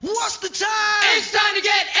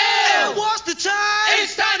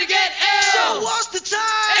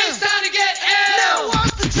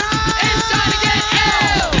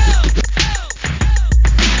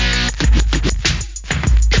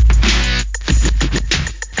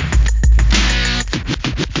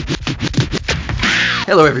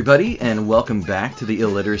Hello, everybody, and welcome back to the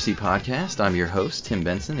Illiteracy Podcast. I'm your host, Tim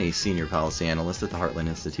Benson, a senior policy analyst at the Heartland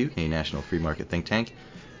Institute, a national free market think tank.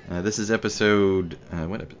 This is episode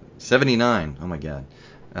 79. Oh my God,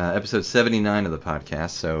 episode 79 of the podcast.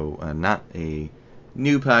 So not a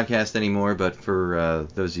new podcast anymore, but for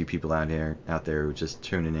those of you people out there who are just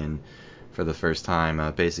tuning in for the first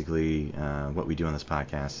time, basically what we do on this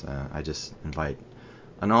podcast, I just invite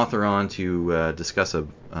an author on to discuss a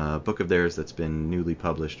book of theirs that's been newly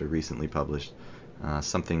published or recently published,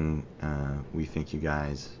 something we think you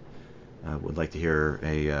guys would like to hear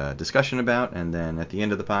a discussion about, and then at the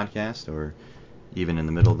end of the podcast, or even in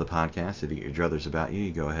the middle of the podcast, if you get your druthers about you,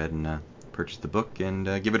 you go ahead and purchase the book and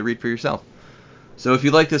give it a read for yourself. So if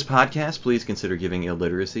you like this podcast, please consider giving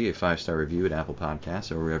Illiteracy a 5-star review at Apple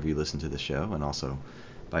Podcasts or wherever you listen to the show, and also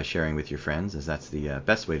by sharing with your friends, as that's the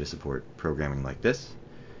best way to support programming like this.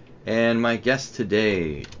 And my guest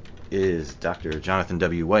today is Dr. Jonathan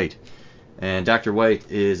W. White. And Dr.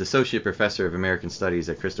 White is Associate Professor of American Studies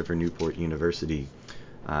at Christopher Newport University.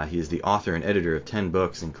 He is the author and editor of 10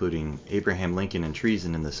 books, including Abraham Lincoln and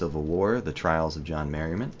Treason in the Civil War, The Trials of John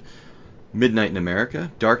Merryman, Midnight in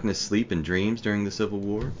America, Darkness, Sleep, and Dreams During the Civil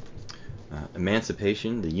War,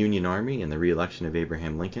 Emancipation, the Union Army, and the Re-election of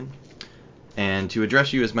Abraham Lincoln, and To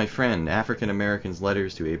Address You as My Friend, African Americans'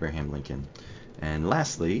 Letters to Abraham Lincoln. And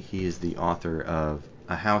lastly, he is the author of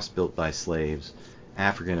A House Built by Slaves,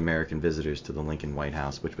 African American Visitors to the Lincoln White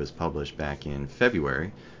House, which was published back in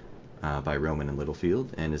February by Rowman and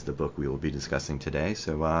Littlefield, and is the book we will be discussing today.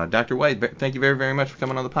 So, Dr. White, thank you very, very much for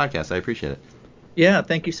coming on the podcast. I appreciate it. Yeah,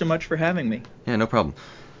 thank you so much for having me. Yeah, no problem.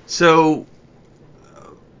 So,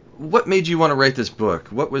 what made you want to write this book?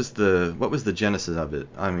 What was the genesis of it?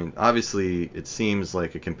 I mean, obviously, it seems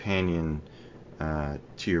like a companion to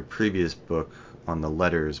your previous book on the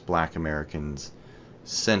letters Black Americans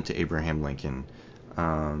sent to Abraham Lincoln.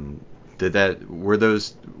 Were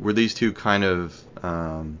these two kind of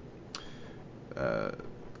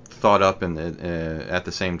thought up at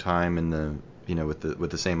the same time with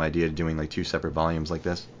the same idea of doing like two separate volumes like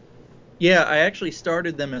this? Yeah, I actually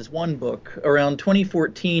started them as one book. Around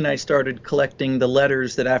 2014, I started collecting the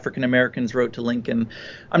letters that African Americans wrote to Lincoln.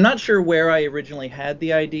 I'm not sure where I originally had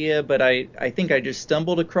the idea, but I think I just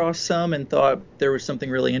stumbled across some and thought there was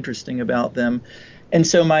something really interesting about them. And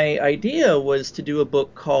so my idea was to do a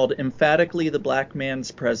book called Emphatically the Black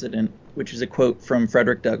Man's President, which is a quote from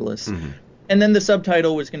Frederick Douglass. Mm-hmm. And then the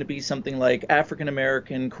subtitle was going to be something like African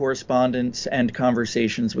American Correspondence and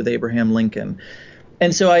Conversations with Abraham Lincoln.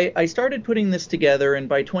 And so I started putting this together, and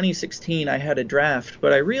by 2016 I had a draft,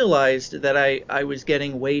 but I realized that I was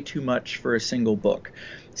getting way too much for a single book.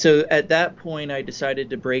 So at that point I decided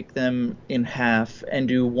to break them in half and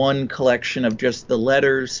do one collection of just the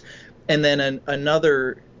letters, and then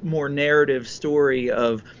another more narrative story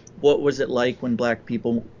of what was it like when Black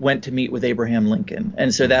people went to meet with Abraham Lincoln.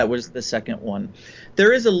 And so that was the second one.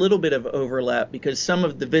 There is a little bit of overlap because some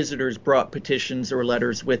of the visitors brought petitions or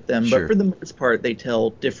letters with them, Sure. But for the most part, they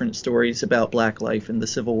tell different stories about Black life in the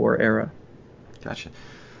Civil War era. Gotcha.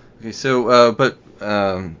 Okay, so,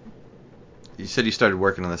 you said you started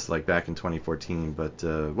working on this like back in 2014, but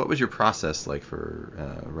what was your process like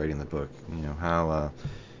for writing the book?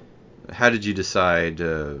 How did you decide,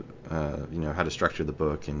 how to structure the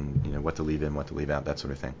book and, what to leave in, what to leave out, that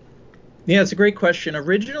sort of thing? Yeah, it's a great question.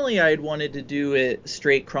 Originally, I had wanted to do it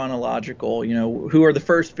straight chronological, who are the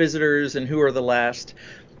first visitors and who are the last.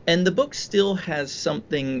 And the book still has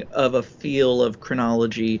something of a feel of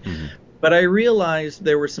chronology. Mm-hmm. But I realized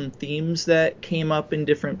there were some themes that came up in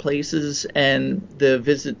different places, and the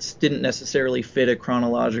visits didn't necessarily fit a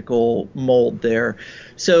chronological mold there.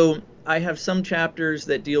 So I have some chapters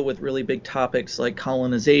that deal with really big topics like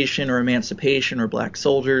colonization or emancipation or Black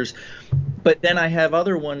soldiers. But then I have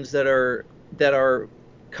other ones that are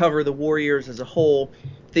cover the war years as a whole,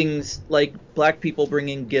 things like Black people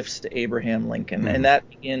bringing gifts to Abraham Lincoln. Mm-hmm. And that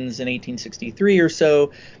begins in 1863 or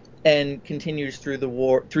so and continues through the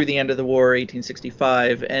end of the war,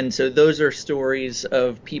 1865. And so those are stories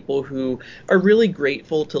of people who are really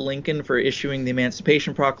grateful to Lincoln for issuing the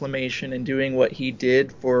Emancipation Proclamation and doing what he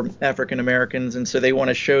did for African Americans. And so they want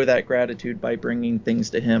to show that gratitude by bringing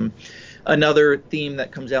things to him. Another theme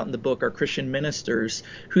that comes out in the book are Christian ministers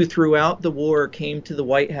who throughout the war came to the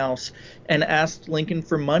White House and asked Lincoln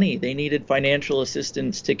for money. They needed financial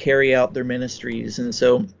assistance to carry out their ministries. And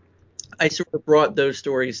so I sort of brought those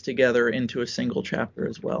stories together into a single chapter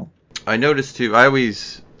as well. I noticed too, I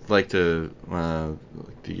always like to,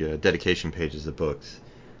 the dedication pages of books.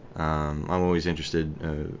 I'm always interested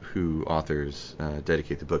who authors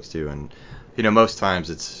dedicate the books to. And, most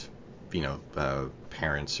times it's,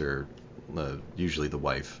 parents or usually the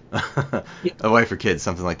wife, Yeah. a wife or kids,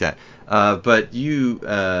 something like that. But you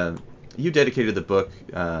dedicated the book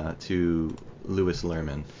to Lewis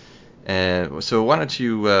Lerman. So why don't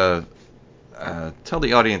you tell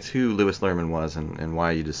the audience who Lewis Lerman was and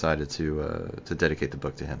why you decided to dedicate the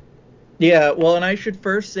book to him? Yeah, well, and I should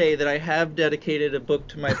first say that I have dedicated a book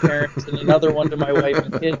to my parents and another one to my wife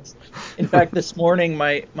and kids. In fact, this morning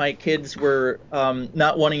my kids were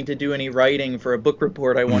not wanting to do any writing for a book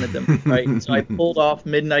report I wanted them to write. So I pulled off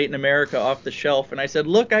Midnight in America off the shelf and I said,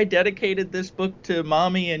 "Look, I dedicated this book to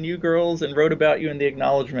Mommy and you girls and wrote about you in the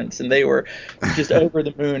acknowledgments." And they were just over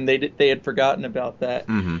the moon. They had forgotten about that.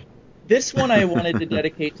 Mm-hmm. This one I wanted to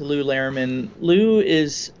dedicate to Lou Lehrman. Lou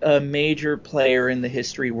is a major player in the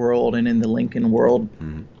history world and in the Lincoln world.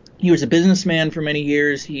 Mm-hmm. He was a businessman for many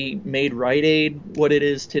years. He made Rite Aid what it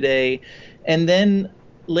is today. And then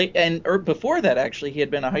before that, actually, he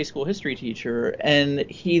had been a high school history teacher. And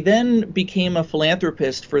he then became a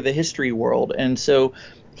philanthropist for the history world. And so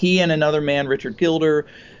he and another man, Richard Gilder,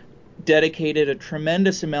 dedicated a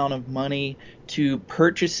tremendous amount of money to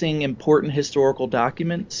purchasing important historical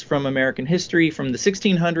documents from American history from the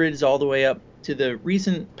 1600s all the way up to the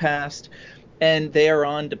recent past. And they are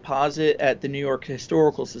on deposit at the New York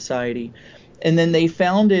Historical Society. And then they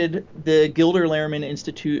founded the Gilder Lehrman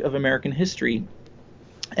Institute of American History.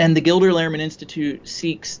 And the Gilder Lehrman Institute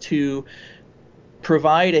seeks to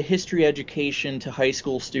provide a history education to high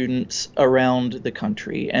school students around the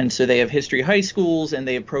country. And so they have history high schools and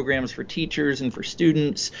they have programs for teachers and for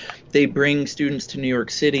students. They bring students to New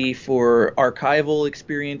York City for archival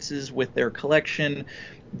experiences with their collection.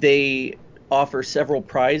 They offer several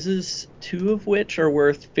prizes, two of which are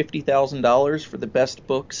worth $50,000 for the best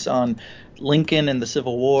books on Lincoln and the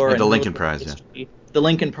Civil War. The and Lincoln Prize, history. Yeah. The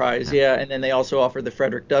Lincoln Prize, yeah. And then they also offer the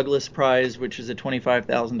Frederick Douglass Prize, which is a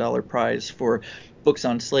 $25,000 prize for books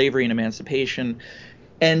on slavery and emancipation.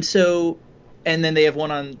 And then they have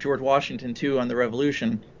one on George Washington, too, on the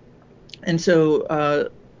Revolution. And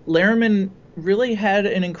so Lehrman really had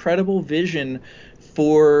an incredible vision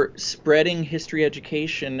for spreading history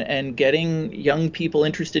education and getting young people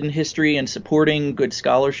interested in history and supporting good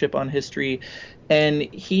scholarship on history. And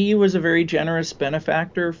he was a very generous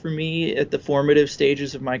benefactor for me at the formative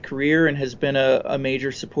stages of my career and has been a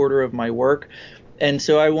major supporter of my work. And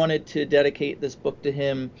so I wanted to dedicate this book to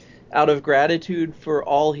him out of gratitude for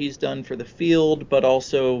all he's done for the field, but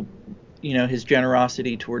also, his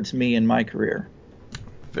generosity towards me and my career.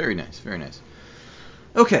 Very nice, very nice.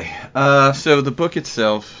 Okay, so the book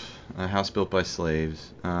itself, A House Built by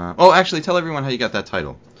Slaves. Actually, tell everyone how you got that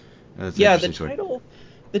title. Yeah,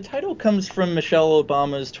 the title comes from Michelle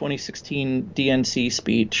Obama's 2016 DNC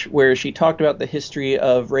speech, where she talked about the history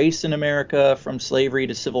of race in America from slavery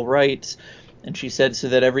to civil rights. And she said, so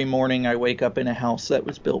that every morning I wake up in a house that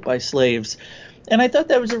was built by slaves. And I thought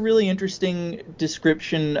that was a really interesting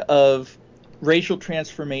description of racial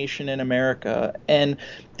transformation in America. And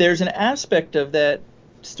there's an aspect of that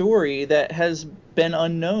story that has been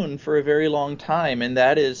unknown for a very long time, and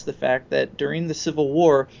that is the fact that during the Civil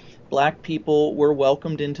War, Black people were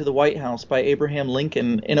welcomed into the White House by Abraham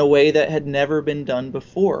Lincoln in a way that had never been done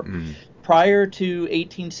before. Mm. Prior to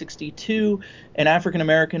 1862, an African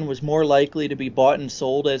American was more likely to be bought and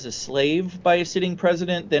sold as a slave by a sitting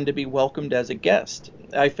president than to be welcomed as a guest.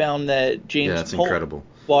 I found that James Polk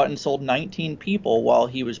bought and sold 19 people while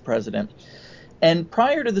he was president. And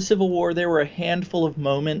prior to the Civil War, there were a handful of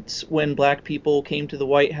moments when Black people came to the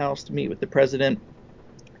White House to meet with the president.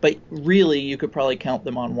 But really, you could probably count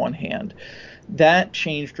them on one hand. That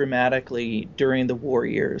changed dramatically during the war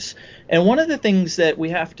years. And one of the things that we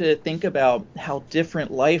have to think about how different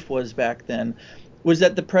life was back then was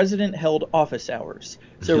that the president held office hours.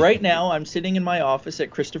 So right now I'm sitting in my office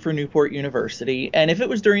at Christopher Newport University, and if it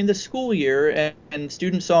was during the school year and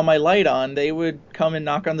students saw my light on, they would come and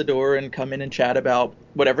knock on the door and come in and chat about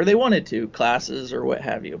whatever they wanted to, classes or what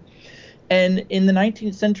have you. And in the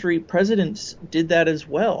 19th century, presidents did that as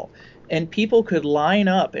well. And people could line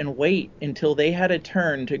up and wait until they had a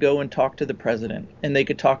turn to go and talk to the president, and they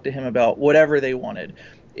could talk to him about whatever they wanted.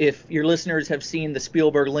 If your listeners have seen the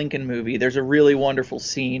Spielberg Lincoln movie, there's a really wonderful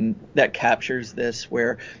scene that captures this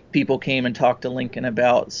where people came and talked to Lincoln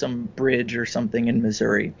about some bridge or something in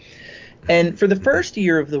Missouri. And for the first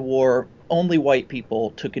year of the war, only white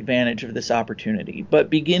people took advantage of this opportunity. But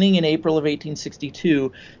beginning in April of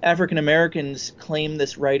 1862, African Americans claimed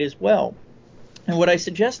this right as well. And what I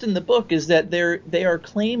suggest in the book is that they are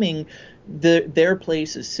claiming their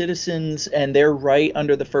place as citizens and their right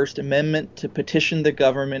under the First Amendment to petition the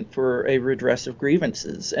government for a redress of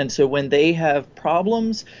grievances. And so when they have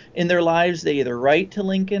problems in their lives, they either write to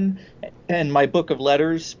Lincoln, and my book of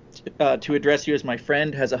letters, To Address You as My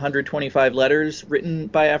Friend, has 125 letters written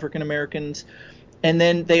by African Americans. And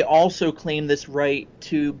then they also claim this right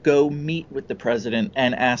to go meet with the president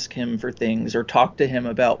and ask him for things or talk to him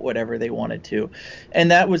about whatever they wanted to.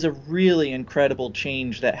 And that was a really incredible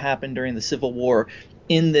change that happened during the Civil War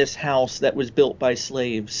in this house that was built by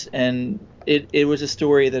slaves. And it was a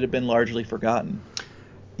story that had been largely forgotten.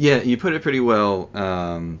 Yeah, you put it pretty well.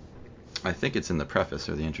 I think it's in the preface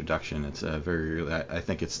or the introduction. It's I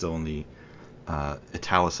think it's still in the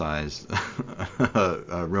italicized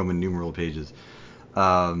Roman numeral pages.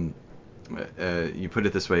 You put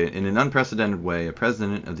it this way: in an unprecedented way, a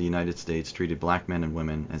president of the United States treated black men and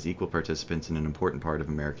women as equal participants in an important part of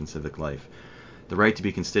American civic life, the right to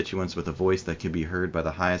be constituents with a voice that could be heard by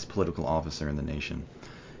the highest political officer in the nation.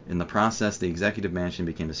 In the process, the executive mansion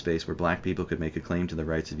became a space where black people could make a claim to the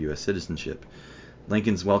rights of U.S. citizenship.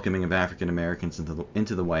 Lincoln's welcoming of African Americans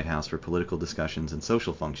into the White House for political discussions and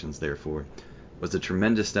social functions, therefore, was a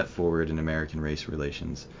tremendous step forward in American race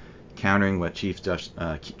relations, countering what Chief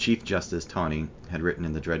Justice Taney had written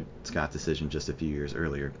in the Dred Scott decision just a few years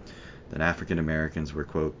earlier, that African Americans were,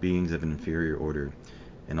 quote, beings of an inferior order,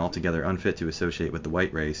 and altogether unfit to associate with the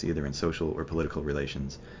white race either in social or political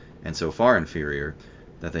relations, and so far inferior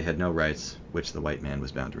that they had no rights which the white man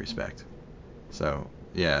was bound to respect. So,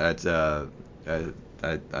 yeah, it's, I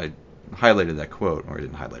highlighted that quote, or I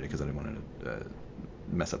didn't highlight it because I didn't want to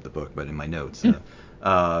mess up the book, but in my notes,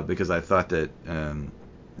 because I thought that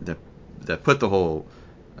that put the whole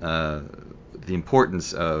the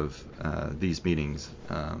importance of these meetings,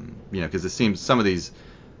 because it seems some of these,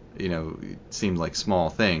 seem like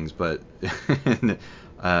small things, but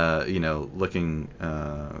looking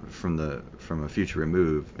from a future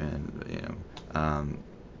remove, and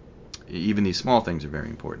even these small things are very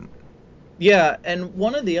important. Yeah, and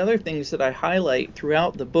one of the other things that I highlight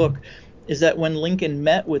throughout the book is that when Lincoln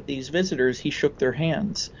met with these visitors, he shook their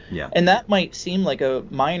hands. Yeah. And that might seem like a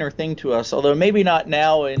minor thing to us, although maybe not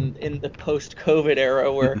now in the post-COVID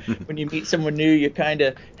era where when you meet someone new, you kind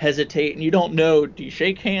of hesitate and you don't know, do you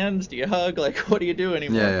shake hands? Do you hug? Like, what do you do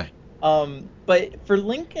anymore? Yeah. But for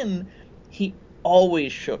Lincoln, he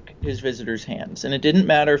always shook his visitors' hands. And it didn't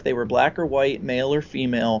matter if they were black or white, male or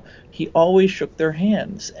female, he always shook their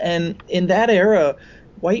hands. And in that era,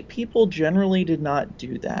 white people generally did not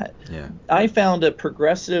do that. Yeah. I found a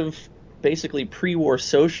progressive, basically pre-war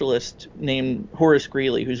socialist named Horace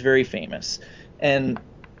Greeley, who's very famous. And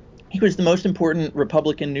he was the most important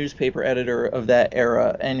Republican newspaper editor of that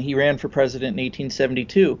era, and he ran for president in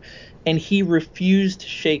 1872. And he refused to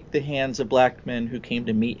shake the hands of black men who came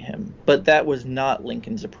to meet him. But that was not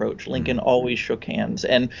Lincoln's approach. Lincoln always shook hands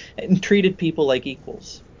and treated people like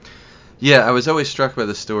equals. Yeah, I was always struck by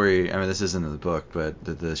the story. I mean, this isn't in the book, but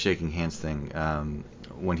the shaking hands thing.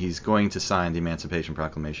 When he's going to sign the Emancipation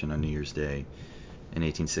Proclamation on New Year's Day in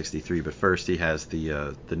 1863, but first he has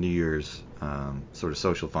the New Year's sort of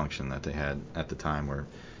social function that they had at the time, where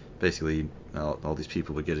basically all these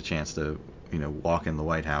people would get a chance to walk in the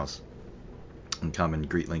White House and come and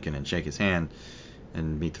greet Lincoln and shake his hand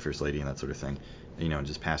and meet the First Lady and that sort of thing, and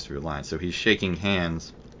just pass through the line. So he's shaking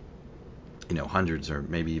hands, hundreds or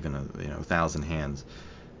maybe even 1,000 hands,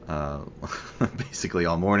 basically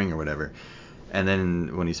all morning or whatever. And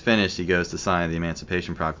then when he's finished, he goes to sign the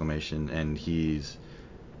Emancipation Proclamation, and he's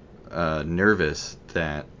nervous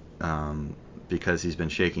that because he's been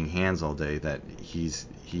shaking hands all day, that he's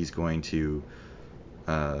going to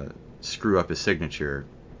screw up his signature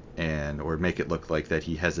or make it look like that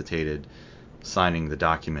he hesitated signing the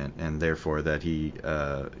document, and therefore that he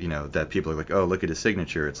that people are like, oh, look at his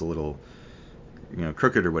signature, it's a little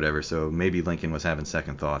crooked or whatever. So maybe Lincoln was having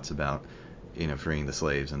second thoughts about freeing the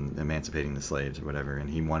slaves and emancipating the slaves or whatever, and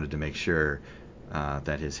he wanted to make sure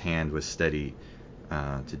that his hand was steady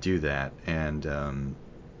to do that. And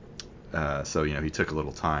so he took a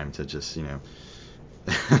little time to just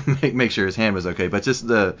make sure his hand was okay. But just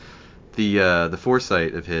the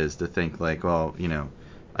foresight of his to think like, well,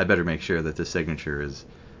 I better make sure that this signature is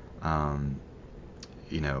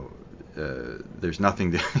there's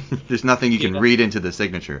nothing you can read into the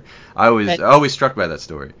signature. I was always struck by that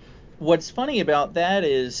story. What's funny about that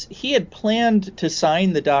is he had planned to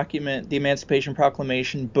sign the document, the Emancipation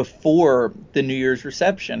Proclamation, before the New Year's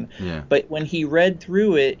reception. Yeah. But when he read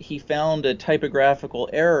through it, he found a typographical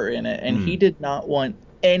error in it, and he did not want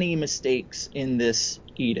any mistakes in this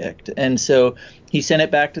edict. And so he sent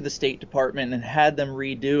it back to the State Department and had them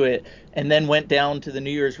redo it, and then went down to the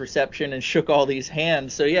New Year's reception and shook all these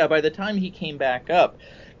hands. So yeah, by the time he came back up,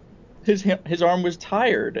 his arm was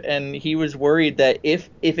tired, and he was worried that if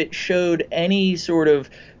it showed any sort of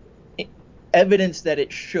evidence that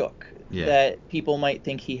it shook, that people might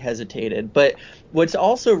think he hesitated. But what's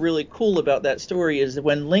also really cool about that story is that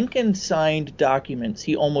when Lincoln signed documents,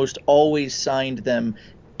 he almost always signed them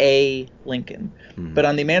A. Lincoln. But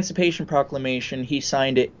on the Emancipation Proclamation, he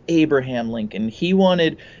signed it Abraham Lincoln. He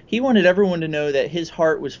wanted everyone to know that his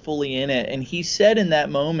heart was fully in it. And he said in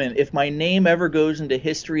that moment, if my name ever goes into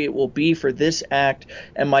history, it will be for this act,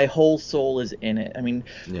 and my whole soul is in it. I mean,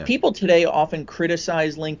 people today often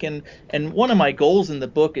criticize Lincoln, and one of my goals in the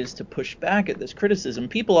book is to push back at this criticism.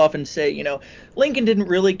 People often say, Lincoln didn't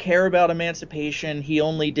really care about emancipation. He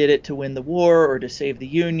only did it to win the war or to save the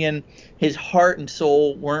Union. His heart and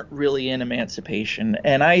soul weren't really in emancipation.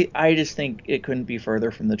 And I just think it couldn't be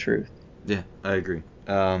further from the truth. Yeah, I agree.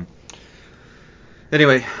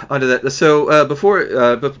 Anyway, onto that. So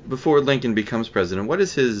before Lincoln becomes president, what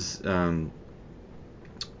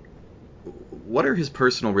are his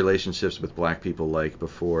personal relationships with black people like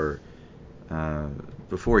before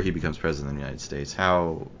he becomes president of the United States?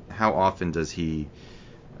 How often does he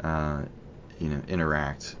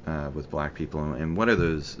interact with black people, and what are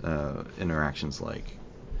those interactions like?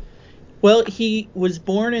 Well, he was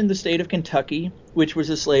born in the state of Kentucky, which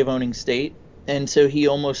was a slave-owning state, and so he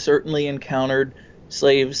almost certainly encountered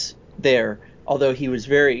slaves there, although he was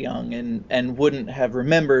very young and wouldn't have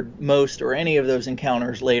remembered most or any of those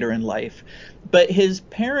encounters later in life. But his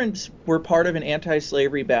parents were part of an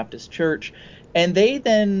anti-slavery Baptist church, and they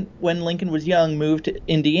then, when Lincoln was young, moved to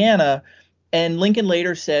Indiana. And Lincoln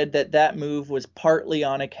later said that move was partly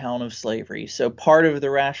on account of slavery. So part of the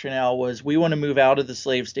rationale was, we want to move out of the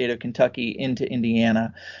slave state of Kentucky into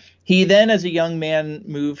Indiana. He then, as a young man,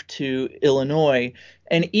 moved to Illinois.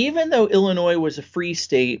 And even though Illinois was a free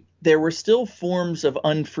state, there were still forms of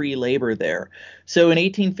unfree labor there. So in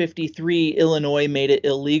 1853, Illinois made it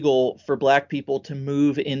illegal for black people to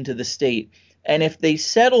move into the state. And if they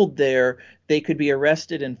settled there, they could be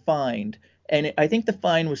arrested and fined. And I think the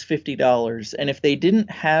fine was $50. And if they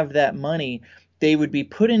didn't have that money, they would be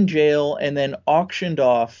put in jail and then auctioned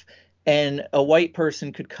off. And a white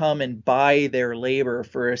person could come and buy their labor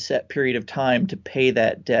for a set period of time to pay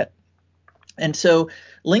that debt. And so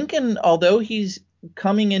Lincoln, although he's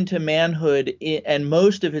coming into manhood and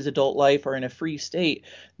most of his adult life are in a free state,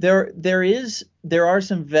 there are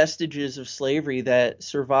some vestiges of slavery that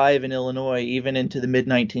survive in Illinois even into the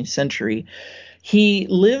mid-19th century. He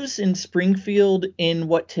lives in Springfield in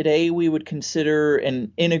what today we would consider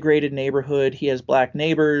an integrated neighborhood. He has black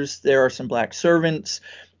neighbors. There are some black servants.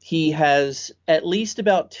 He has at least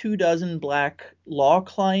about 24 black law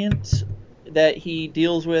clients that he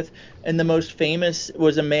deals with. And the most famous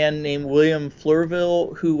was a man named William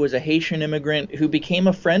Fleurville, who was a Haitian immigrant who became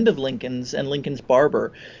a friend of Lincoln's and Lincoln's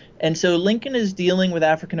barber. And so Lincoln is dealing with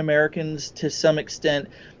African Americans to some extent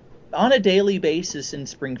on a daily basis in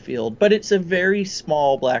Springfield, but it's a very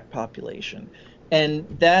small black population. And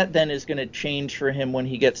that then is going to change for him when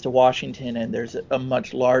he gets to Washington and there's a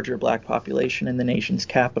much larger black population in the nation's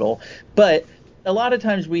capital. But a lot of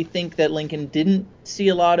times we think that Lincoln didn't see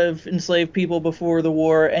a lot of enslaved people before the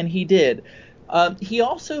war, and he did. He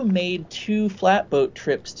also made 2 flatboat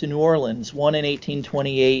trips to New Orleans, one in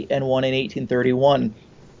 1828 and one in 1831.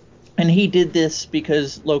 And he did this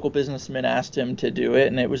because local businessmen asked him to do it,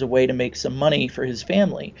 and it was a way to make some money for his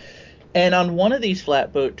family. And on one of these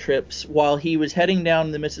flatboat trips, while he was heading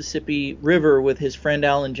down the Mississippi River with his friend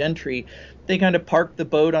Allen Gentry, they kind of parked the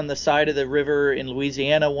boat on the side of the river in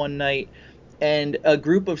Louisiana one night, and a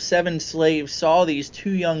group of 7 slaves saw these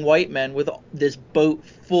 2 young white men with this boat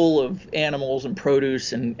full of animals and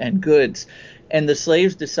produce and goods. And the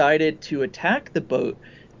slaves decided to attack the boat.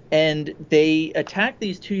 And they attack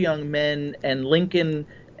these 2 young men, and Lincoln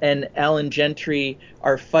and Allen Gentry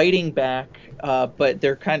are fighting back, but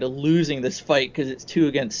they're kind of losing this fight because it's 2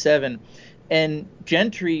 against 7. And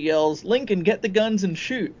Gentry yells, "Lincoln, get the guns and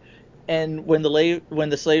shoot." And when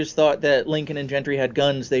the slaves thought that Lincoln and Gentry had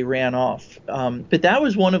guns, they ran off. But that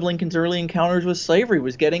was one of Lincoln's early encounters with slavery,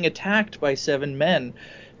 was getting attacked by 7 men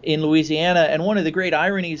in Louisiana. And one of the great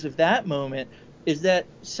ironies of that moment is that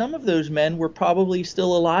some of those men were probably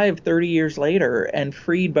still alive 30 years later and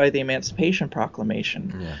freed by the Emancipation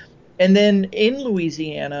Proclamation. Yeah. And then in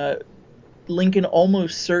Louisiana, Lincoln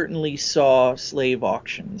almost certainly saw slave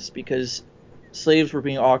auctions because slaves were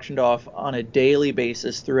being auctioned off on a daily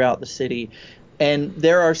basis throughout the city. And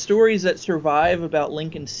there are stories that survive about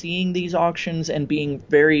Lincoln seeing these auctions and becoming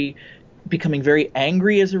very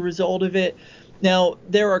angry as a result of it. Now,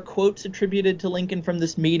 there are quotes attributed to Lincoln from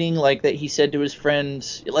this meeting, like that he said to his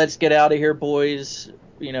friends, "Let's get out of here, boys.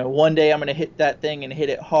 One day I'm going to hit that thing and hit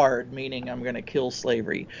it hard," meaning I'm going to kill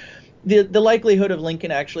slavery. The likelihood of Lincoln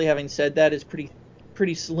actually having said that is pretty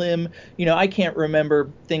slim. I can't remember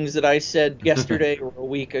things that I said yesterday or a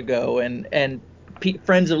week ago, and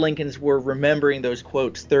friends of Lincoln's were remembering those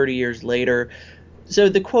quotes 30 years later. So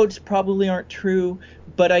the quotes probably aren't true,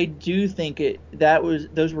 but I do think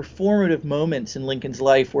those were formative moments in Lincoln's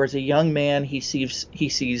life, where as a young man he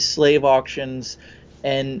sees slave auctions,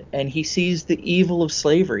 and he sees the evil of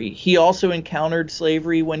slavery. He also encountered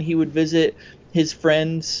slavery when he would visit his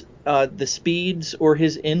friends, the Speeds, or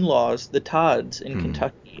his in-laws, the Todds, in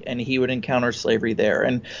Kentucky, and he would encounter slavery there.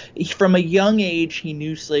 And from a young age, he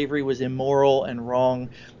knew slavery was immoral and wrong,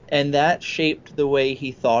 and that shaped the way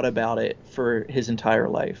he thought about it for his entire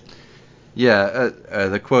life. Yeah,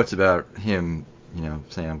 the quotes about him,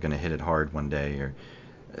 saying I'm going to hit it hard one day, or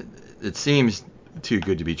it seems too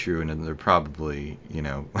good to be true, and they're probably,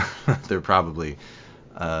 they're probably,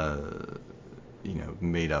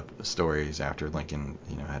 made up stories after Lincoln,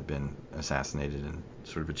 had been assassinated and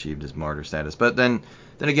sort of achieved his martyr status. But then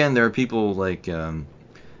again, there are people like,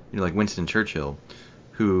 like Winston Churchill,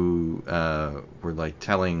 who were like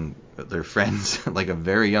telling their friends, like a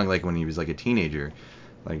very young, like when he was like a teenager,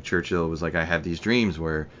 like Churchill was like, I have these dreams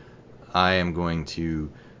where I am going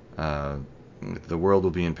to, the world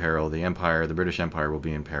will be in peril, the British Empire will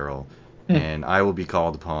be in peril, and I will be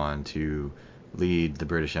called upon to lead the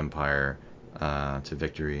British Empire to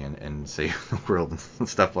victory and save the world and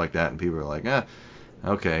stuff like that. And people are like,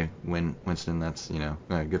 okay, Winston, that's,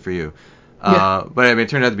 good for you. Yeah. But I mean, it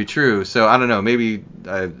turned out to be true. So I don't know. Maybe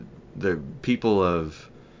the people of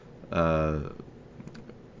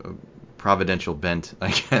providential bent,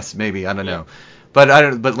 I guess. Maybe, I don't know.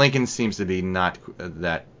 But Lincoln seems to be not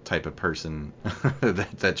that type of person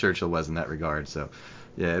that Churchill was in that regard. So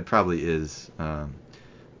yeah, it probably is.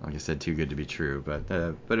 Like I said, too good to be true. But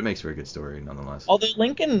it makes for a good story nonetheless. Although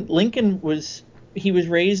Lincoln was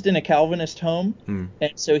raised in a Calvinist home,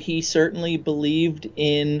 and so he certainly believed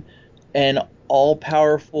in an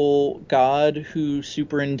all-powerful God who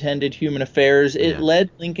superintended human affairs. It led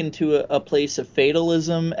Lincoln to a place of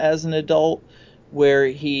fatalism as an adult, where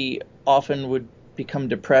he often would become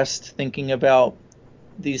depressed thinking about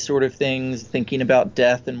these sort of things, thinking about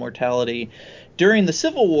death and mortality. During the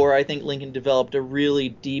Civil War, I think Lincoln developed a really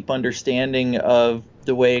deep understanding of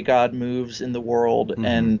the way God moves in the world,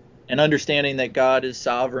 and understanding that God is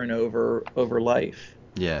sovereign over life.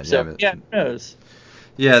 Yeah, so, who knows?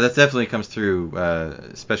 Yeah, that definitely comes through,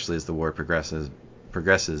 especially as the war progresses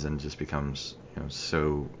and just becomes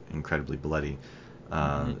so incredibly bloody.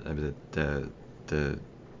 I mean,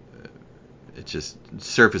 it just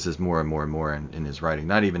surfaces more and more and more in his writing.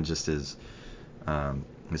 Not even just his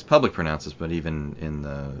public pronouncements, but even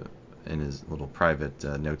in his little private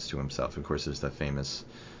notes to himself. Of course, there's that famous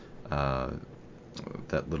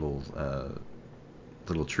that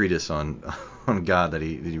little treatise on God that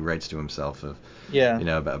he writes to himself of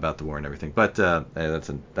about the war and everything. But that's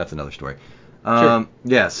another story. Sure.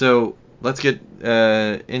 Yeah. So let's get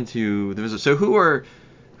into so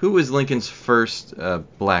who was Lincoln's first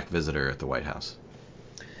black visitor at the White House?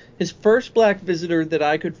 His first black visitor that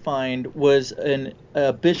I could find was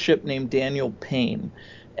a bishop named Daniel Payne.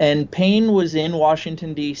 And Payne was in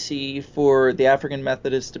Washington, D.C. for the African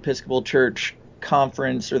Methodist Episcopal Church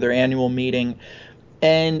conference, or their annual meeting.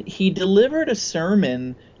 And he delivered a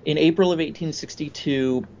sermon in April of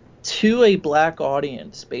 1862 to a black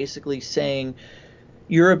audience, basically saying,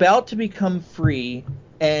 you're about to become free,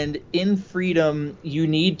 and in freedom, you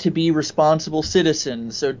need to be responsible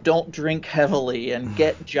citizens. So don't drink heavily, and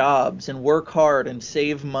get jobs, and work hard, and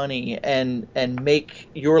save money, and make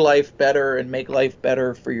your life better, and make life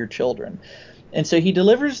better for your children. And so he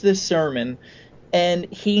delivers this sermon, and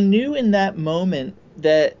he knew in that moment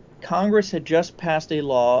that Congress had just passed a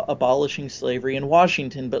law abolishing slavery in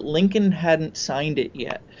Washington, but Lincoln hadn't signed it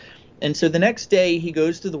yet. And so the next day he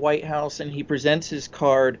goes to the White House and he presents his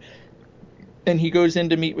card, and he goes in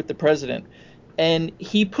to meet with the president. And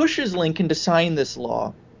he pushes Lincoln to sign this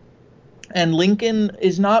law. And Lincoln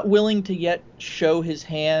is not willing to yet show his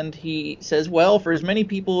hand. He says, well, for as many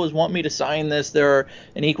people as want me to sign this, there are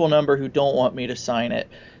an equal number who don't want me to sign it.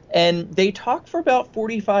 And they talk for about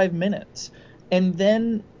 45 minutes. And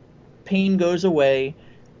then Payne goes away,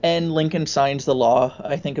 and Lincoln signs the law,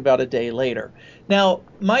 I think, about a day later. Now,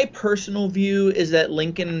 my personal view is that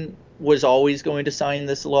Lincoln was always going to sign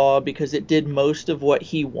this law because it did most of what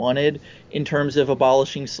he wanted in terms of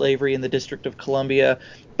abolishing slavery in the District of Columbia.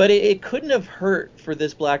 But it couldn't have hurt for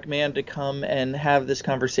this black man to come and have this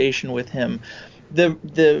conversation with him.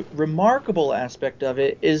 The remarkable aspect of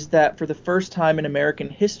it is that for the first time in American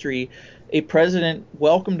history, a president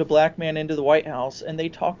welcomed a black man into the White House and they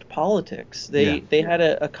talked politics. They had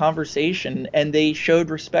a conversation and they showed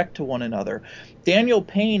respect to one another. Daniel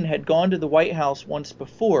Payne had gone to the White House once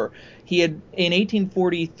before. He had in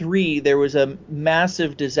 1843 there was a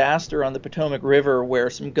massive disaster on the Potomac River where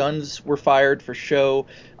some guns were fired for show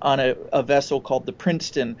on a vessel called the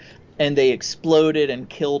Princeton, and they exploded and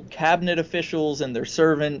killed cabinet officials and their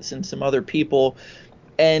servants and some other people.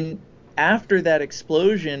 And after that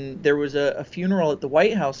explosion, there was a funeral at the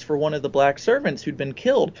White House for one of the black servants who'd been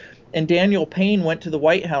killed. And Daniel Payne went to the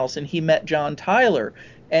White House and he met John Tyler.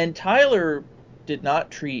 And Tyler did not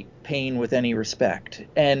treat Payne with any respect.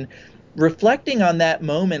 And reflecting on that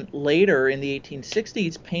moment later in the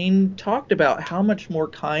 1860s, Payne talked about how much more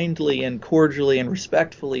kindly and cordially and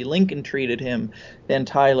respectfully Lincoln treated him than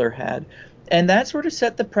Tyler had. And that sort of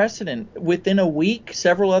set the precedent. Within a week,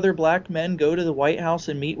 several other black men go to the White House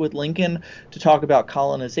and meet with Lincoln to talk about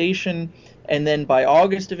colonization. And then by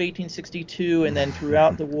August of 1862, and then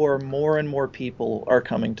throughout the war, more and more people are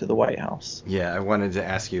coming to the White House. Yeah, I wanted to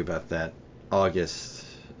ask you about that August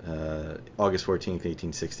 14th,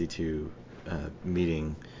 1862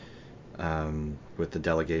 meeting with the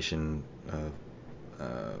delegation of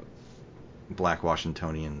black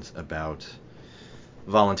Washingtonians about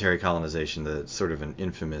voluntary colonization. That's sort of an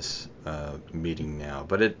infamous meeting now,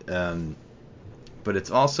 but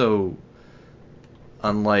it's also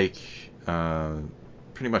unlike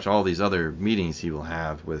pretty much all these other meetings he will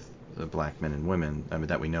have with the black men and women,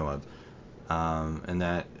 that we know of, and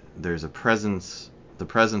that there's the presence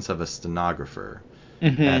of a stenographer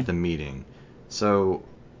at the meeting. So,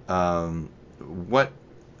 talk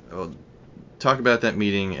about that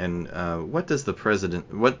meeting, and what does the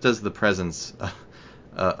presence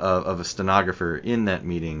of a stenographer in that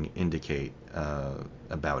meeting indicate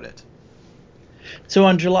about it? So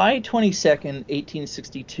on July 22nd,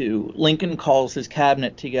 1862, Lincoln calls his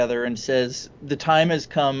cabinet together and says, the time has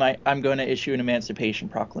come, I'm going to issue an Emancipation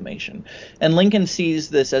Proclamation. And Lincoln sees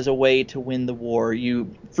this as a way to win the war. You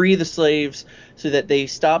free the slaves so that they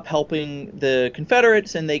stop helping the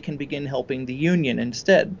Confederates and they can begin helping the Union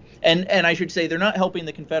instead. And I should say they're not helping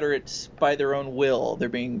the Confederates by their own will. They're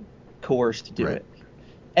being coerced to do it.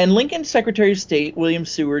 And Lincoln's Secretary of State, William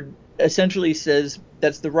Seward, essentially says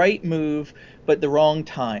that's the right move, but the wrong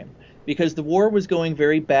time, because the war was going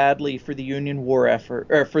very badly for the Union war effort,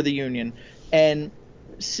 or for the Union. And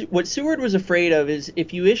what Seward was afraid of is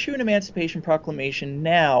if you issue an Emancipation Proclamation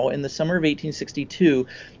now in the summer of 1862,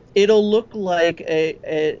 it'll look like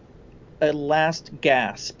a last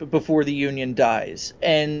gasp before the Union dies.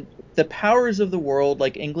 And the powers of the world,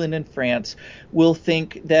 like England and France, will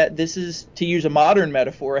think that this is, to use a modern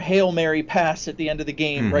metaphor, a Hail Mary pass at the end of the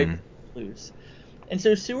game, right before you lose. And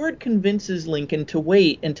so Seward convinces Lincoln to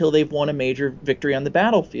wait until they've won a major victory on the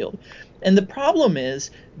battlefield. And the problem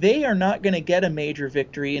is they are not going to get a major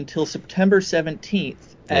victory until September 17th.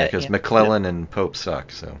 Yeah, because McClellan and Pope suck.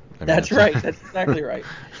 So that's right. That's exactly right.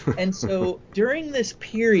 And so during this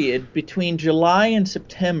period between July and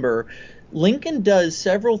September, Lincoln does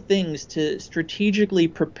several things to strategically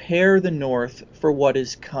prepare the North for what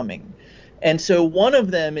is coming. And so one of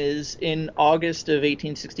them is in August of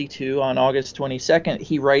 1862, on August 22nd,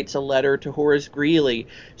 he writes a letter to Horace Greeley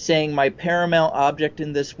saying, my paramount object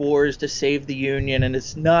in this war is to save the Union, and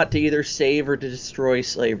it's not to either save or to destroy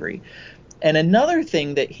slavery. And another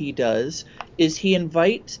thing that he does is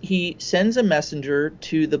he sends a messenger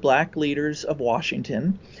to the black leaders of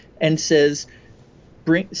Washington and says,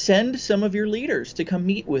 send some of your leaders to come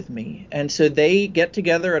meet with me. And so they get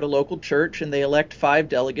together at a local church and they elect 5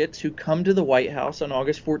 delegates who come to the White House on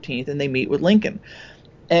August 14th and they meet with Lincoln.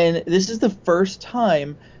 And this is the first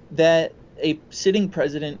time that a sitting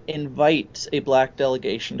president invites a black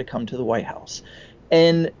delegation to come to the White House.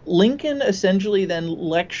 And Lincoln essentially then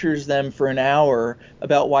lectures them for an hour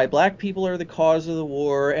about why black people are the cause of the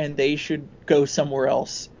war and they should go somewhere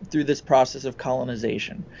else through this process of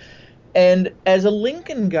colonization. And as a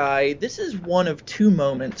Lincoln guy, this is one of 2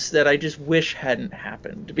 moments that I just wish hadn't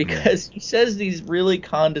happened, because he says these really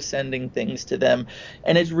condescending things to them,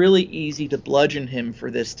 and it's really easy to bludgeon him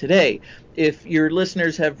for this today. If your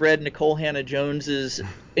listeners have read Nicole Hannah-Jones's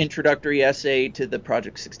introductory essay to the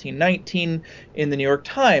Project 1619 in the New York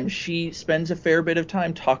Times, she spends a fair bit of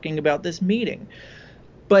time talking about this meeting.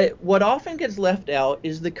 But what often gets left out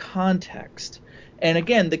is the context. And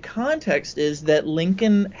again, the context is that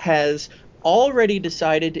Lincoln has already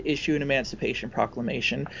decided to issue an Emancipation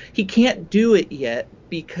Proclamation. He can't do it yet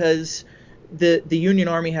because the Union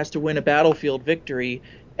Army has to win a battlefield victory.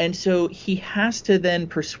 And so he has to then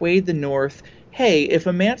persuade the North, hey, if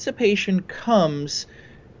emancipation comes,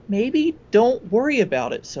 maybe don't worry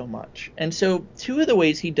about it so much. And so two of the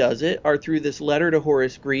ways he does it are through this letter to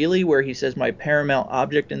Horace Greeley, where he says, my paramount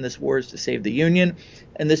object in this war is to save the Union,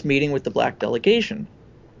 and this meeting with the black delegation.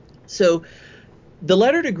 So the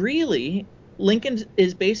letter to Greeley, Lincoln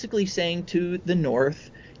is basically saying to the North,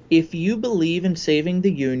 if you believe in saving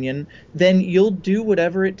the Union, then you'll do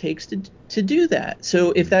whatever it takes to do that.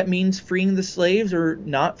 So if that means freeing the slaves or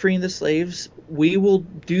not freeing the slaves, we will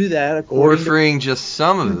do that according or freeing just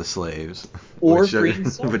some of the slaves. Or freeing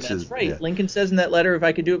some. That's right. Yeah. Lincoln says in that letter, if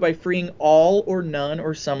I could do it by freeing all or none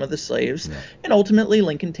or some of the slaves. Yeah. And ultimately,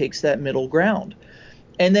 Lincoln takes that middle ground.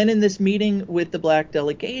 And then in this meeting with the black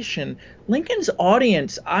delegation, Lincoln's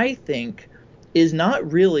audience, I think, is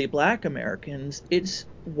not really black Americans. It's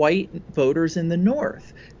white voters in the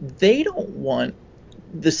North. They don't want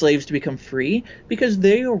the slaves to become free because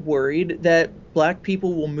they are worried that black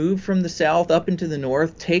people will move from the South up into the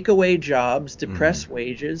North, take away jobs, depress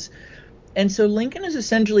wages. And so Lincoln is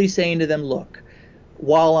essentially saying to them, look,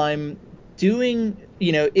 while I'm doing,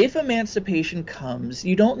 if emancipation comes,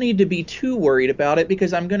 you don't need to be too worried about it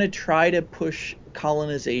because I'm going to try to push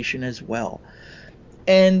colonization as well.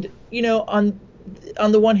 And,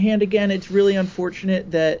 on the one hand, again, it's really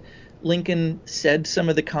unfortunate that Lincoln said some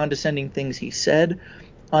of the condescending things he said.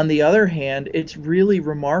 On the other hand, it's really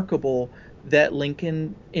remarkable that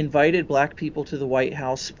Lincoln invited black people to the White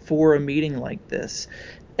House for a meeting like this.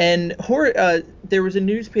 And there was a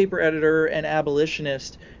newspaper editor and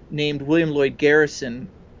abolitionist named William Lloyd Garrison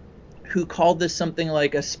who called this something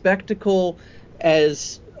like a spectacle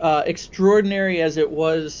as extraordinary as it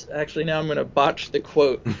was. Actually, now I'm going to botch the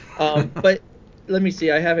quote. But let me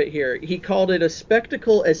see. I have it here. He called it a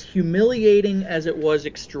spectacle as humiliating as it was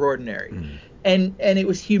extraordinary. And it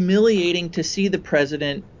was humiliating to see the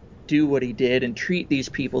president do what he did and treat these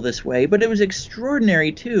people this way. But it was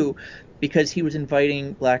extraordinary, too, because he was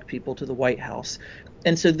inviting black people to the White House.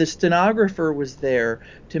 And so the stenographer was there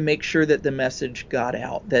to make sure that the message got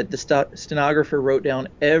out, that the stenographer wrote down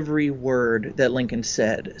every word that Lincoln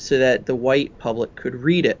said so that the white public could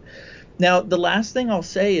read it. Now, the last thing I'll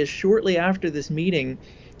say is shortly after this meeting,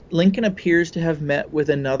 Lincoln appears to have met with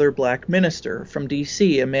another black minister from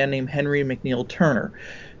D.C., a man named Henry McNeill Turner.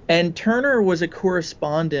 And Turner was a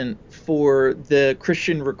correspondent for the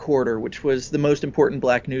Christian Recorder, which was the most important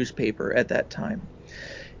black newspaper at that time.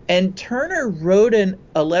 And Turner wrote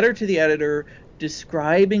a letter to the editor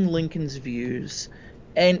describing Lincoln's views,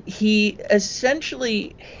 and he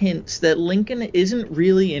essentially hints that Lincoln isn't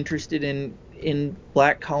really interested in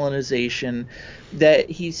black colonization, that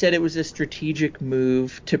he said it was a strategic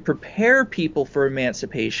move to prepare people for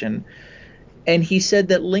emancipation. And he said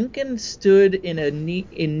that Lincoln stood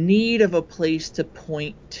in need of a place to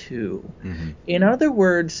point to. In other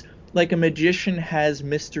words, like a magician has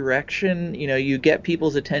misdirection, you get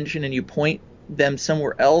people's attention and you point them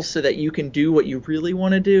somewhere else so that you can do what you really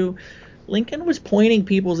want to do. Lincoln was pointing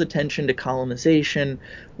people's attention to colonization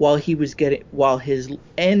while his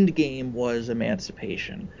end game was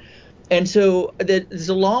emancipation. And so there's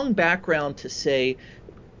a long background to say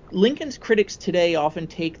Lincoln's critics today often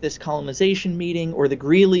take this colonization meeting or the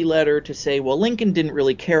Greeley letter to say, well, Lincoln didn't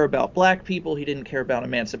really care about black people. He didn't care about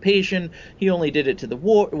emancipation. He only did it to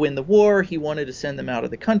win the war. He wanted to send them out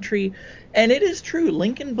of the country. And it is true.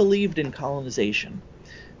 Lincoln believed in colonization.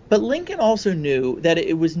 But Lincoln also knew that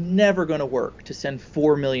it was never going to work to send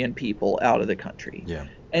 4 million people out of the country. Yeah.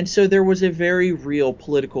 And so there was a very real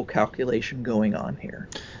political calculation going on here.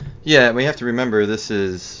 Yeah, we have to remember this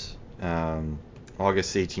is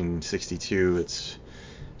August 1862. It's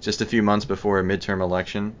just a few months before a midterm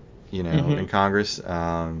election, in Congress.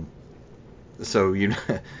 So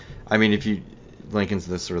I mean, if Lincoln's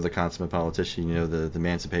the sort of the consummate politician, the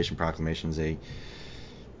Emancipation Proclamation is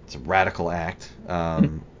it's a radical act,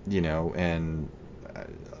 and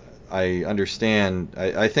I understand.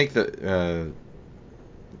 I think that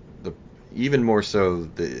even more so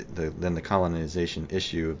than the colonization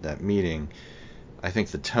issue of that meeting, I think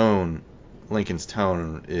Lincoln's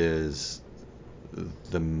tone is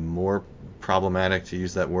the more problematic, to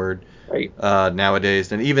use that word, right, nowadays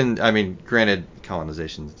than even, granted,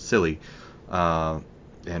 colonization is silly and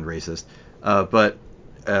racist, but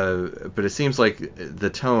it seems like the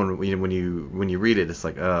tone when you read it, it's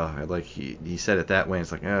like he said it that way.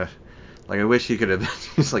 It's like Like I wish he could have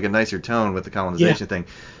used like a nicer tone with the colonization thing,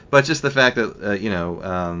 but just the fact that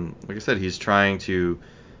like I said, he's trying to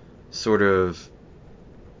sort of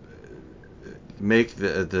make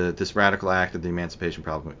this radical act of the Emancipation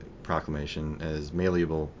Proclamation as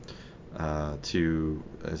malleable to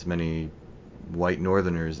as many white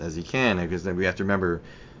Northerners as he can, because then we have to remember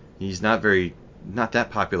he's not that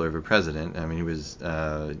popular of a president. I mean, he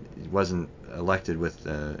wasn't elected with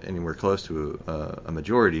anywhere close to a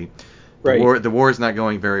majority. The war is not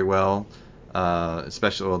going very well,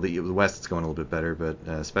 especially the West is going a little bit better, but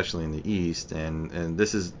especially in the East, and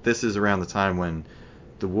this is around the time when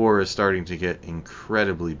the war is starting to get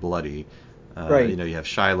incredibly bloody. You have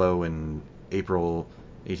Shiloh in April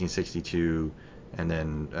 1862, and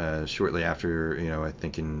then shortly after, I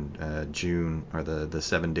think in June are the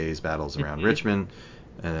 7 days battles around Richmond,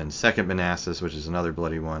 and then Second Manassas, which is another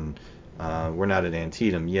bloody one. We're not at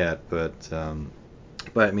Antietam yet, but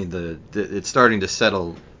I mean it's starting to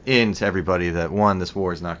settle into everybody that one, this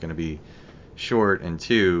war is not going to be short, and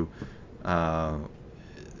two,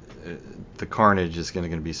 the carnage is going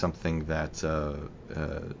to be something that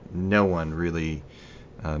no one really,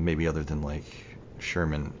 maybe other than like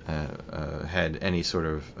Sherman, had any sort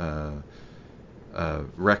of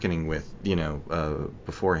reckoning with,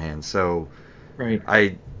 beforehand. So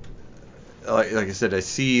I like I said, I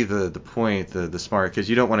see the point, the smart, because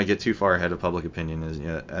you don't want to get too far ahead of public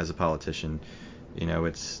opinion as a politician.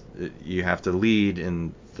 You have to lead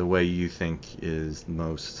in the way you think is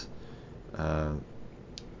most.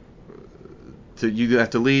 You have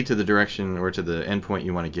to lead to the direction or to the end point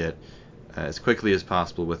you want to get as quickly as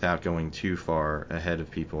possible without going too far ahead of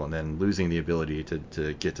people and then losing the ability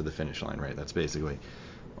to get to the finish line, right? That's basically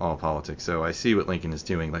all politics. So I see what Lincoln is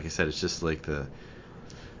doing. Like I said, it's just like the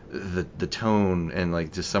tone and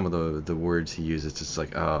like just some of the words he uses. It's just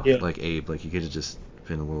like, like Abe, like you could have just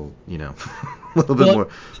been a little, a little bit more.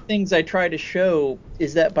 The things I try to show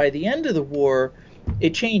is that by the end of the war,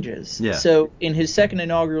 it changes. Yeah. So in his second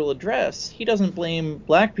inaugural address, he doesn't blame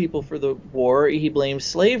black people for the war. He blames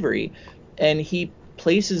slavery, and he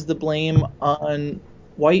places the blame on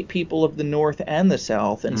white people of the North and the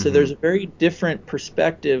South. And so there's a very different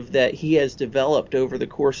perspective that he has developed over the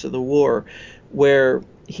course of the war, where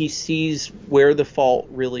he sees where the fault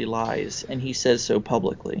really lies, and he says so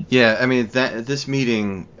publicly. Yeah, I mean, this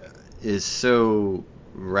meeting is so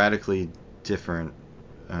radically different.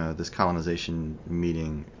 This colonization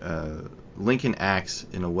meeting, Lincoln acts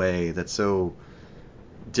in a way that's so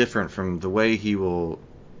different from the way he will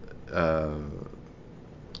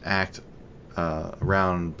act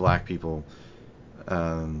around black people,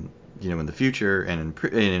 in the future and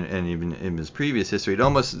even in his previous history.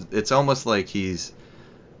 It's almost like he's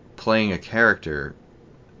playing a character.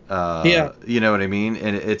 You know what I mean?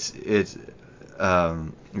 And it's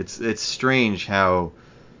strange how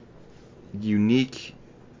unique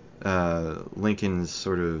Lincoln's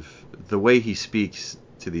sort of the way he speaks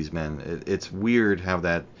to these men. It's weird how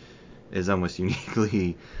that is almost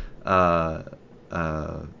uniquely to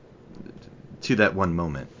that one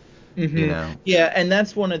moment. Yeah, and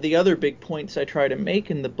that's one of the other big points I try to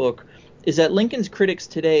make in the book, is that Lincoln's critics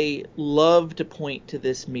today love to point to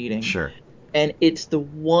this meeting. Sure. And it's the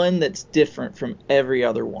one that's different from every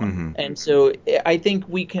other one. And so I think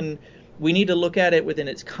we need to look at it within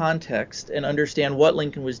its context and understand what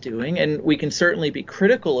Lincoln was doing, and we can certainly be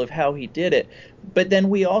critical of how he did it, but then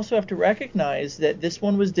we also have to recognize that this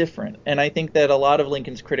one was different. And I think that a lot of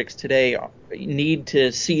Lincoln's critics today need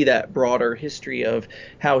to see that broader history of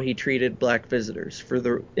how he treated black visitors for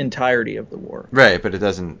the entirety of the war. Right, but it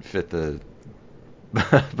doesn't fit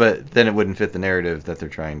but then it wouldn't fit the narrative that they're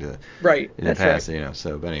trying to pass, right.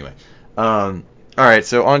 So, but anyway. All right,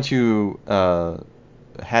 so on to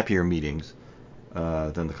happier meetings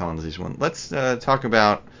than the colonization one. Let's talk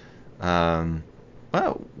about, why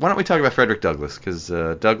don't we talk about Frederick Douglass? Because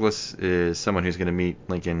Douglass is someone who's going to meet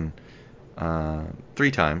Lincoln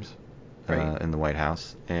 3 times in the White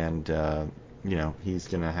House, and he's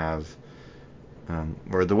going to have,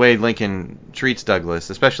 or the way Lincoln treats Douglass,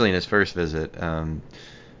 especially in his first visit,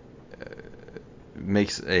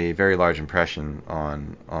 makes a very large impression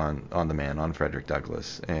on the man, on Frederick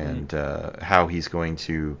Douglass, and how he's going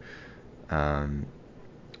to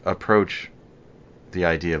approach the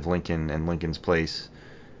idea of Lincoln and Lincoln's place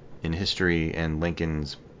in history and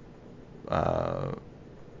Lincoln's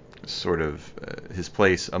his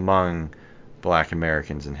place among Black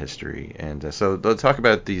Americans in history. And so let's talk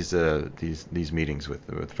about these meetings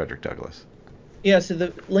with Frederick Douglass. Yeah,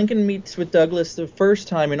 so Lincoln meets with Douglass the first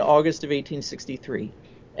time in August of 1863.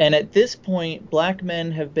 And at this point, black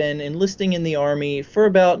men have been enlisting in the Army for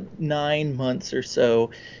about 9 months or so.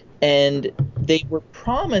 And they were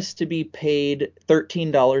promised to be paid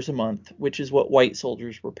 $13 a month, which is what white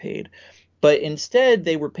soldiers were paid. But instead,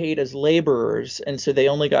 they were paid as laborers, and so they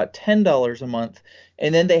only got $10 a month.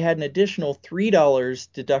 And then they had an additional $3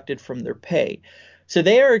 deducted from their pay. So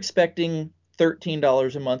they are expecting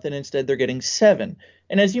 $13 a month, and instead they're getting 7.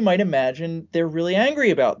 And as you might imagine, they're really angry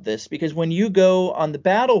about this because when you go on the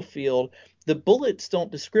battlefield, the bullets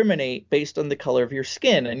don't discriminate based on the color of your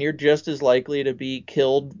skin, and you're just as likely to be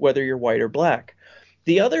killed whether you're white or black.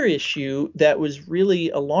 The other issue that was really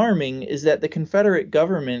alarming is that the Confederate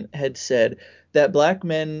government had said that black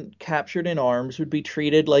men captured in arms would be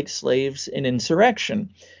treated like slaves in insurrection.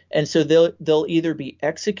 And so they'll either be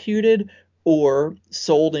executed or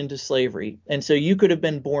sold into slavery. And so you could have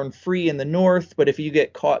been born free in the North, but if you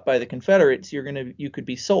get caught by the Confederates, you could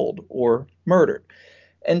be sold or murdered.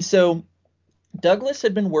 And so Douglas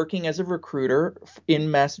had been working as a recruiter in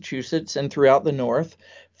Massachusetts and throughout the North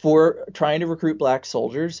for trying to recruit black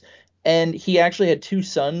soldiers. And he actually had 2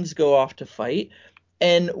 sons go off to fight.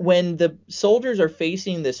 And when the soldiers are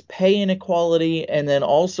facing this pay inequality and then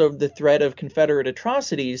also the threat of Confederate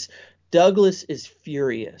atrocities, Douglas is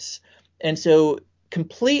furious. And so,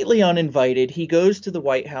 completely uninvited, he goes to the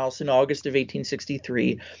White House in August of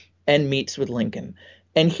 1863 and meets with Lincoln.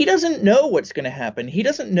 And he doesn't know what's going to happen. He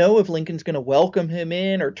doesn't know if Lincoln's going to welcome him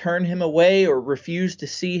in or turn him away or refuse to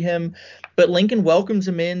see him. But Lincoln welcomes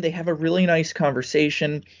him in. They have a really nice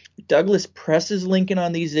conversation. Douglas presses Lincoln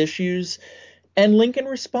on these issues, and Lincoln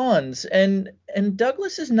responds. And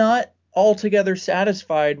Douglas is not altogether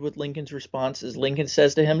satisfied with Lincoln's responses. Lincoln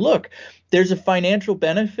says to him, "Look, there's a financial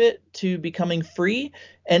benefit to becoming free,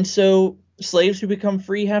 and so slaves who become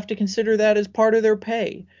free have to consider that as part of their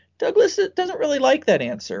pay." Douglas doesn't really like that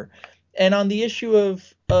answer. And on the issue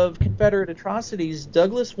of Confederate atrocities,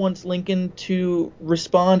 Douglas wants Lincoln to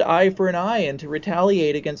respond eye for an eye and to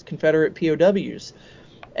retaliate against Confederate POWs.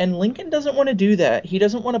 And Lincoln doesn't want to do that. He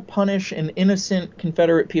doesn't want to punish an innocent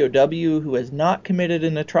Confederate POW who has not committed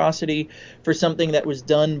an atrocity for something that was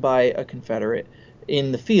done by a Confederate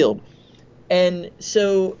in the field. And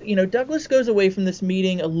so, Douglas goes away from this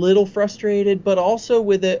meeting a little frustrated, but also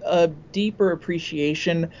with a deeper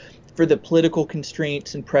appreciation for the political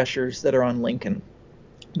constraints and pressures that are on Lincoln.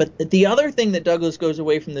 But the other thing that Douglas goes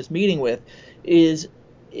away from this meeting with is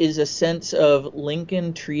a sense of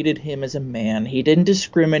Lincoln treated him as a man. He didn't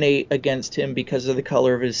discriminate against him because of the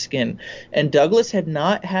color of his skin. And Douglas had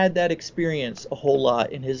not had that experience a whole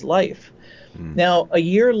lot in his life. Now, a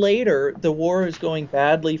year later, the war is going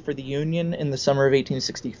badly for the Union in the summer of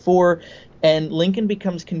 1864, and Lincoln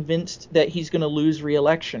becomes convinced that he's going to lose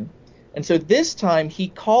re-election. And so this time he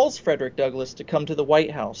calls Frederick Douglass to come to the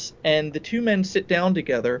White House, and the 2 men sit down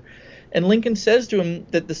together, and Lincoln says to him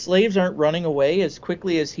that the slaves aren't running away as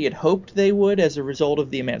quickly as he had hoped they would as a result of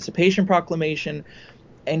the Emancipation Proclamation.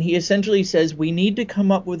 And he essentially says we need to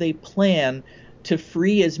come up with a plan to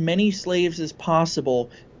free as many slaves as possible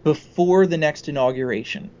before the next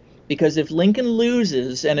inauguration. Because if Lincoln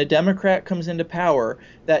loses and a Democrat comes into power,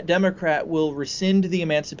 that Democrat will rescind the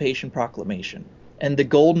Emancipation Proclamation, and the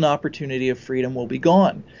golden opportunity of freedom will be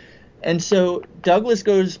gone. And so Douglas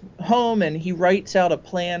goes home and he writes out a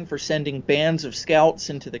plan for sending bands of scouts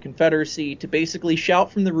into the Confederacy to basically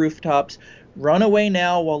shout from the rooftops, "Run away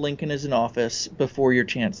now while Lincoln is in office before your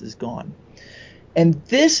chance is gone." And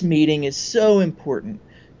this meeting is so important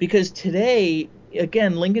because today,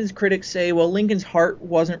 again, Lincoln's critics say, well, Lincoln's heart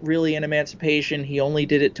wasn't really in emancipation. He only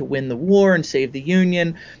did it to win the war and save the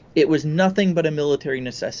Union. It was nothing but a military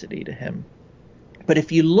necessity to him. But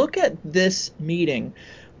if you look at this meeting,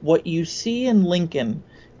 what you see in Lincoln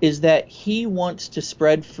is that he wants to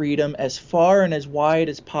spread freedom as far and as wide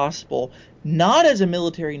as possible, not as a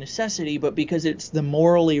military necessity, but because it's the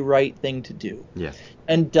morally right thing to do. Yes.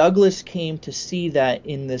 And Douglas came to see that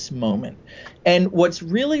in this moment. And what's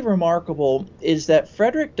really remarkable is that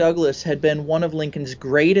Frederick Douglass had been one of Lincoln's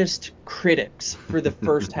greatest critics for the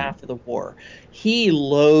first half of the war. He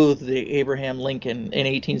loathed Abraham Lincoln in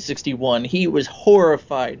 1861. He was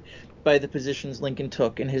horrified by the positions Lincoln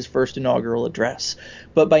took in his first inaugural address.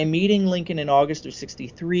 But by meeting Lincoln in August of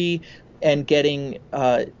 63 and getting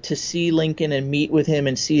to see Lincoln and meet with him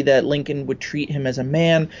and see that Lincoln would treat him as a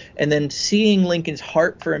man, and then seeing Lincoln's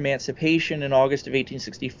heart for emancipation in August of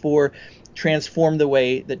 1864 transformed the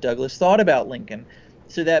way that Douglas thought about Lincoln.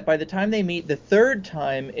 So that by the time they meet the third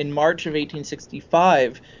time in March of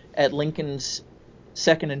 1865 at Lincoln's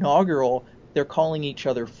second inaugural, they're calling each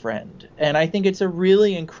other friend. And I think it's a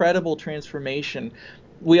really incredible transformation.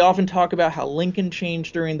 We often talk about how Lincoln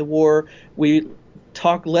changed during the war. We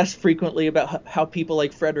talk less frequently about how people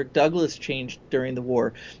like Frederick Douglass changed during the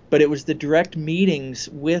war, but it was the direct meetings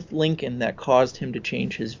with Lincoln that caused him to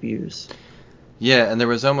change his views. Yeah, and there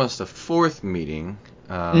was almost a fourth meeting.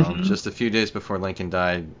 Mm-hmm. Just a few days before Lincoln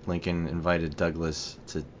died, Lincoln invited Douglass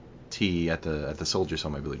to tea at the Soldiers'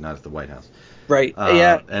 Home, I believe, not at the White House. Right.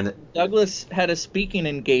 Yeah. And Douglass had a speaking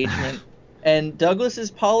engagement, and Douglass's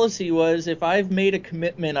policy was, if I've made a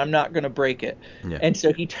commitment, I'm not going to break it. yeah, And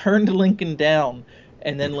so he turned Lincoln down,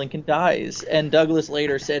 and then Lincoln dies. And Douglass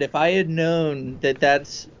later said, if I had known that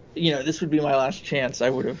this would be my last chance, I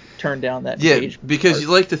would have turned down that yeah, engagement. because you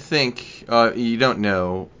like to think you don't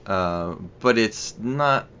know, but it's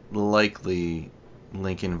not likely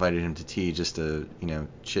Lincoln invited him to tea just to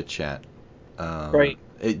chit chat. Right.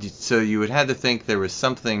 So you would have to think there was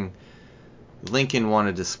something Lincoln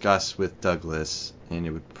wanted to discuss with Douglass, and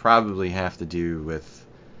it would probably have to do with,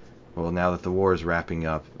 well, now that the war is wrapping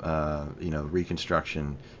up,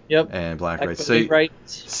 Reconstruction Yep. and Black rights. Equity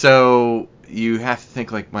rights. So you have to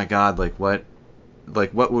think like, my God, what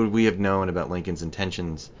would we have known about Lincoln's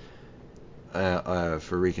intentions for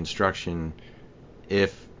Reconstruction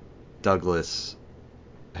if Douglass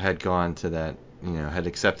had gone to that, had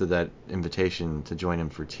accepted that invitation to join him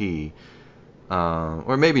for tea?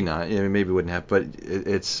 Or maybe not. Maybe wouldn't have. But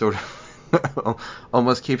it's sort of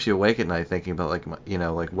almost keeps you awake at night thinking about like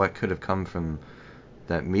what could have come from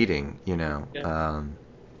that meeting. Yeah.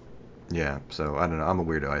 Yeah. So I don't know. I'm a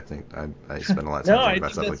weirdo. I think I spend a lot of No, time thinking I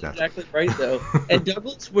about think stuff like that's that. exactly right, though. And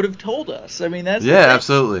Douglass would have told us. I mean, that's the Yeah. thing.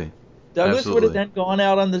 Absolutely. Douglass would have Absolutely. then gone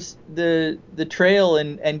out on the trail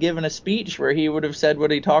and given a speech where he would have said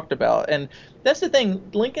what he talked about. And that's the thing.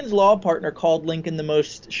 Lincoln's law partner called Lincoln the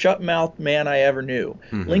most shut-mouthed man I ever knew.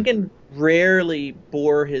 Mm-hmm. Lincoln rarely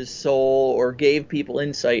bore his soul or gave people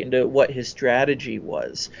insight into what his strategy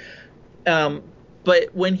was. But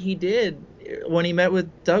when he did, when he met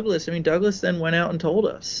with Douglass, I mean, Douglass then went out and told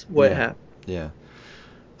us what Yeah. happened. Yeah.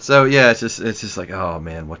 So yeah, it's just like, oh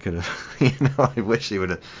man, what could have I wish he would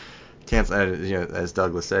have canceled. As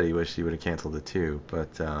Douglas said, he wished he would have canceled it too. But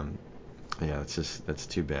yeah, that's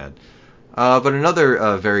too bad. But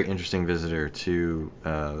another very interesting visitor to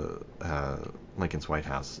Lincoln's White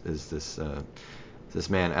House is this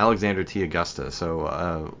man, Alexander T. Augusta.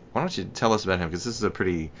 So why don't you tell us about him? Because this is a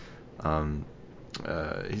pretty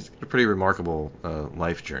he's a pretty remarkable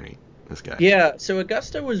life journey. This guy. Yeah, so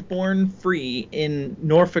Augusta was born free in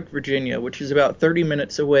Norfolk, Virginia, which is about 30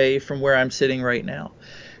 minutes away from where I'm sitting right now.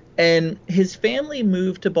 And his family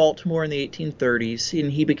moved to Baltimore in the 1830s,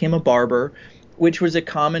 and he became a barber, which was a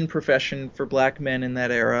common profession for black men in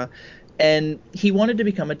that era. And he wanted to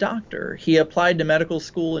become a doctor. He applied to medical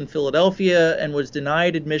school in Philadelphia and was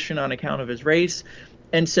denied admission on account of his race.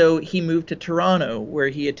 And so he moved to Toronto, where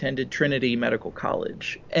he attended Trinity Medical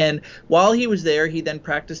College. And while he was there, he then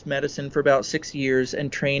practiced medicine for about 6 years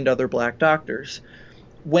and trained other black doctors.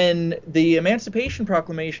 When the Emancipation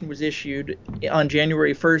Proclamation was issued on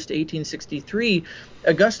January 1st, 1863,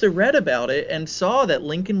 Augusta read about it and saw that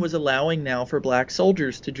Lincoln was allowing now for black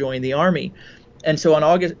soldiers to join the army. And so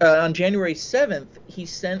on January 7th, he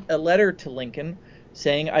sent a letter to Lincoln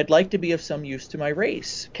saying, "I'd like to be of some use to my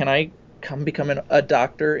race. Can I come become a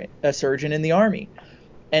doctor, a surgeon in the army?"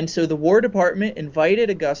 And so the War Department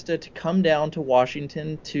invited Augusta to come down to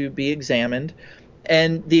Washington to be examined.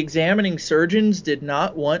 And the examining surgeons did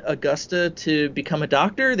not want Augusta to become a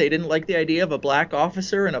doctor. They didn't like the idea of a black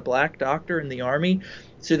officer and a black doctor in the army.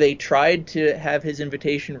 So they tried to have his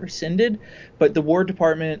invitation rescinded. But the War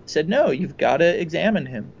Department said, no, you've got to examine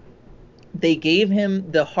him. They gave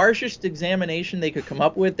him the harshest examination they could come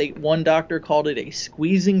up with. One doctor called it a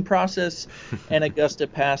squeezing process, and Augusta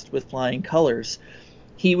passed with flying colors.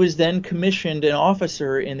 He was then commissioned an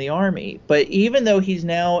officer in the army. But even though he's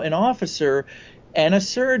now an officer and a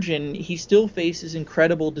surgeon, he still faces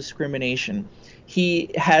incredible discrimination.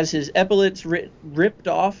 He has his epaulets ripped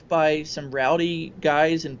off by some rowdy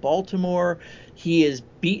guys in Baltimore. He is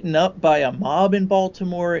beaten up by a mob in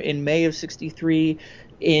Baltimore in May of 63.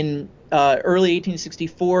 In early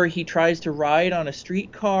 1864, he tries to ride on a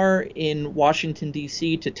streetcar in Washington,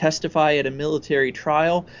 D.C. to testify at a military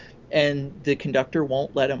trial, and the conductor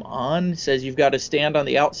won't let him on. Says you've got to stand on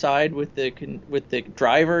the outside with the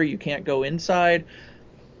driver. You can't go inside.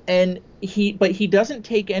 And he doesn't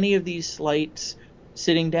take any of these slights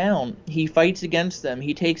sitting down. He fights against them.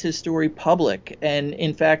 He takes his story public. And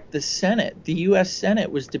in fact, the U.S.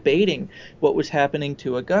 Senate was debating what was happening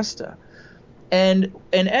to Augusta. And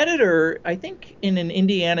an editor, I think in an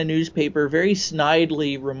Indiana newspaper, very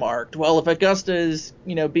snidely remarked, well, if Augusta is,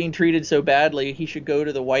 being treated so badly, he should go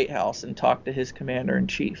to the White House and talk to his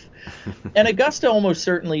commander-in-chief. And Augusta almost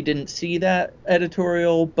certainly didn't see that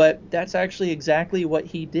editorial, but that's actually exactly what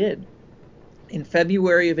he did. In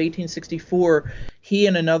February of 1864, he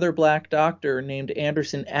and another black doctor named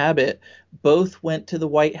Anderson Abbott both went to the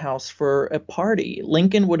White House for a party.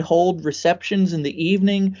 Lincoln would hold receptions in the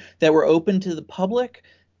evening that were open to the public,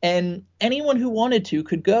 and anyone who wanted to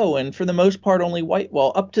could go. And for the most part,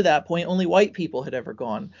 up to that point, only white people had ever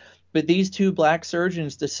gone. But these two black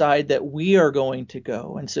surgeons decide that we are going to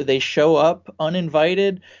go. And so they show up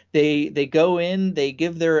uninvited. They go in, they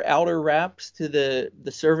give their outer wraps to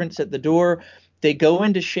the servants at the door. They go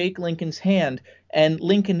in to shake Lincoln's hand, and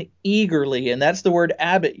Lincoln eagerly, and that's the word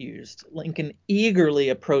Abbott used, Lincoln eagerly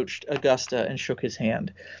approached Augusta and shook his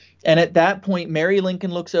hand. And at that point, Mary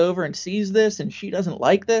Lincoln looks over and sees this, and she doesn't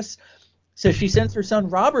like this. So she sends her son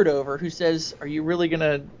Robert over, who says, are you really going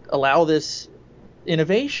to allow this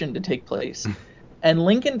innovation to take place? And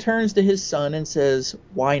Lincoln turns to his son and says,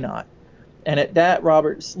 why not? And at that,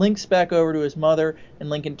 Robert slinks back over to his mother, and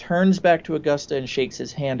Lincoln turns back to Augusta and shakes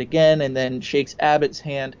his hand again, and then shakes Abbott's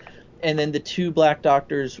hand. And then the two black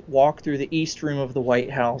doctors walk through the East Room of the White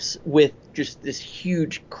House with just this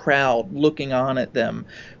huge crowd looking on at them,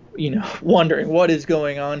 wondering what is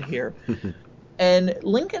going on here. And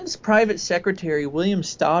Lincoln's private secretary, William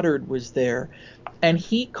Stoddard, was there. And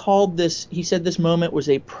he said this moment was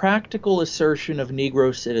a practical assertion of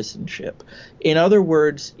Negro citizenship. In other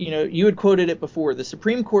words, you had quoted it before. The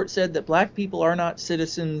Supreme Court said that black people are not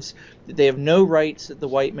citizens, that they have no rights that the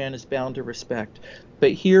white man is bound to respect.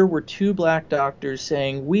 But here were two black doctors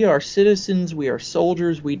saying, we are citizens, we are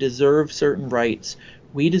soldiers, we deserve certain rights.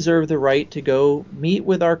 We deserve the right to go meet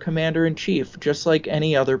with our commander-in-chief, just like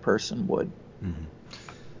any other person would. Mm-hmm.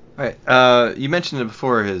 All right. You mentioned it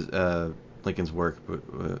before, Lincoln's work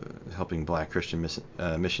helping black Christian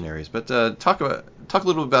missionaries, but talk a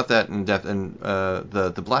little bit about that in depth, and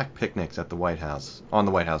the black picnics at the White House, on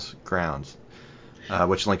the White House grounds,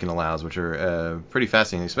 which Lincoln allows, which are pretty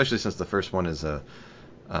fascinating, especially since the first one is a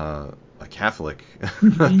Catholic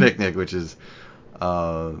picnic, which is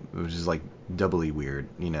like doubly weird,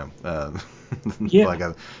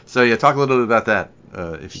 Yeah. So yeah, talk a little bit about that.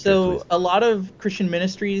 If you could, please. A lot of Christian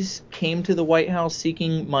ministries came to the White House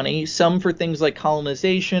seeking money, some for things like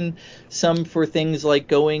colonization, some for things like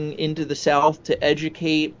going into the South to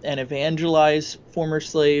educate and evangelize former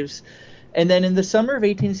slaves. And then in the summer of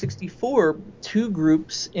 1864, two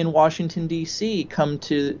groups in Washington, D.C. come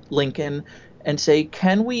to Lincoln and say,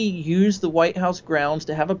 can we use the White House grounds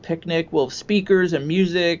to have a picnic? We'll have speakers and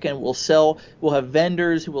music, and we'll have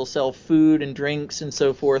vendors who will sell food and drinks and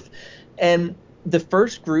so forth. And the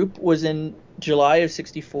first group was in July of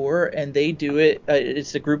 64, and they do it.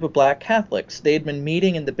 It's a group of black Catholics. They had been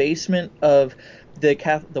meeting in the basement of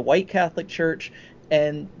the white Catholic church,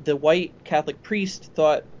 and the white Catholic priest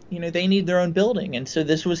thought, they need their own building. And so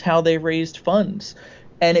this was how they raised funds.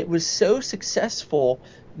 And it was so successful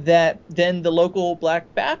that then the local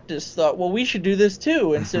black Baptists thought, well, we should do this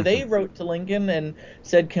too. And so they wrote to Lincoln and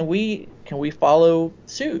said, can we follow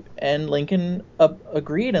suit? And Lincoln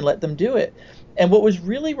agreed and let them do it. And what was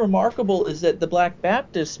really remarkable is that the Black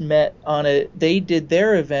Baptists they did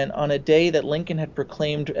their event on a day that Lincoln had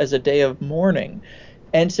proclaimed as a day of mourning.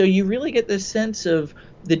 And so you really get this sense of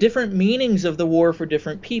the different meanings of the war for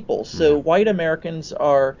different people. So white Americans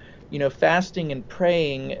are, fasting and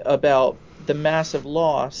praying about the massive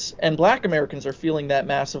loss, and black Americans are feeling that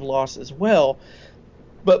massive loss as well.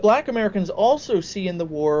 But black Americans also see in the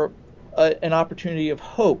war an opportunity of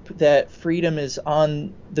hope, that freedom is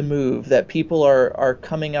on the move, that people are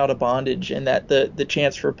coming out of bondage, and that the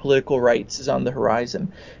chance for political rights is on the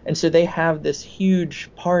horizon. And so they have this huge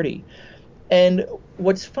party. And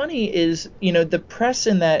what's funny is, the press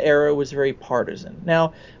in that era was very partisan.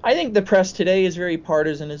 Now, I think the press today is very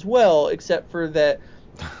partisan as well, except for that,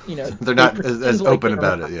 they're not as open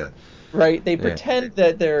about it, yeah. Right? They pretend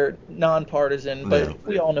that they're nonpartisan, but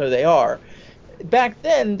we all know they are. Back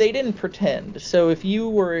then, they didn't pretend. So if you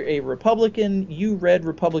were a Republican, you read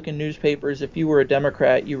Republican newspapers. If you were a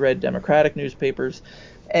Democrat, you read Democratic newspapers.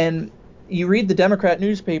 And you read the Democrat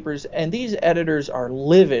newspapers, and these editors are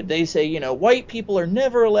livid. They say, white people are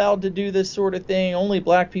never allowed to do this sort of thing. Only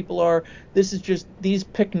black people are. These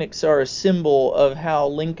picnics are a symbol of how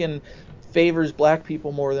Lincoln favors black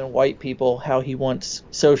people more than white people, how he wants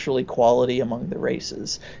social equality among the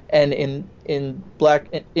races. And in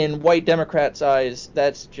white Democrats' eyes,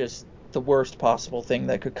 that's just the worst possible thing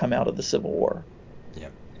that could come out of the Civil War. Yeah.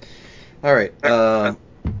 All right. Oh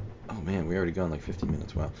man, we already gone like 15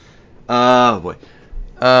 minutes. Wow. Oh boy.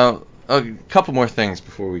 A couple more things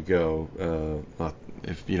before we go. Well,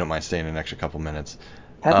 if you don't mind staying an extra couple minutes.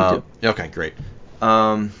 Happy to. Okay, great.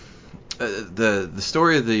 The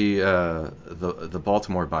story of the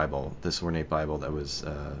Baltimore Bible, this ornate Bible that was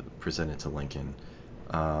presented to Lincoln.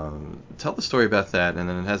 Tell the story about that, and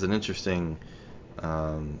then it has an interesting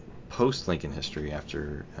post-Lincoln history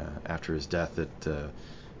after his death.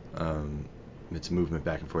 Its movement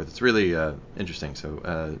back and forth. It's really interesting.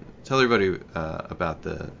 So tell everybody about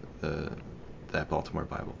that Baltimore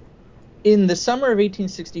Bible. In the summer of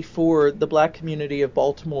 1864, the black community of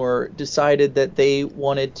Baltimore decided that they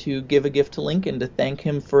wanted to give a gift to Lincoln to thank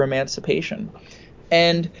him for emancipation.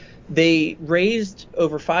 And they raised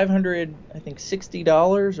over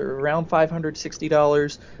 $560 or around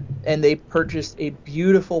 $560, and they purchased a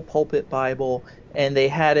beautiful pulpit Bible, and they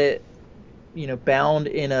had it, bound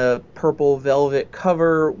in a purple velvet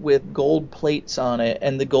cover with gold plates on it.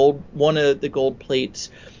 And one of the gold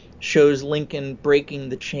plates shows Lincoln breaking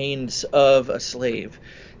the chains of a slave.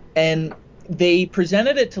 And they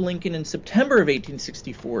presented it to Lincoln in September of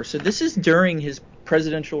 1864. So this is during his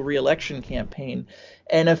presidential reelection campaign.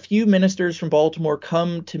 And a few ministers from Baltimore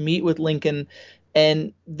come to meet with Lincoln,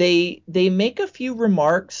 and they make a few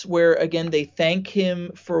remarks where, again, they thank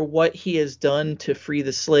him for what he has done to free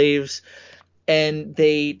the slaves. And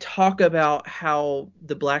they talk about how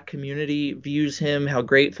the black community views him, how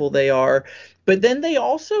grateful they are. But then they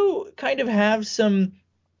also kind of have some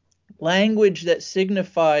language that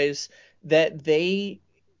signifies that they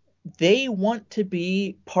want to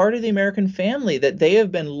be part of the American family, that they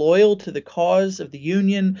have been loyal to the cause of the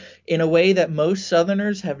Union in a way that most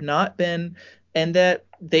Southerners have not been, and that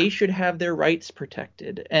they should have their rights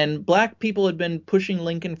protected. And black people had been pushing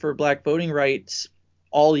Lincoln for black voting rights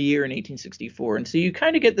all year in 1864. And so you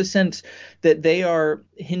kind of get the sense that they are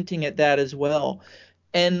hinting at that as well.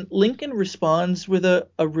 And Lincoln responds with a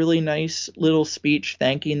really nice little speech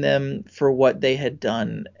thanking them for what they had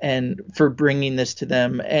done and for bringing this to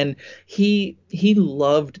them. And he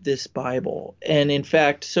loved this Bible. And in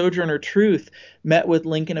fact, Sojourner Truth met with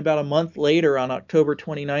Lincoln about a month later on October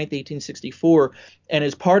 29th, 1864. And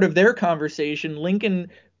as part of their conversation, Lincoln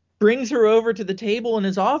brings her over to the table in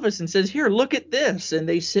his office and says, "Here, look at this." And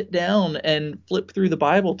they sit down and flip through the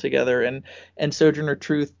Bible together. And Sojourner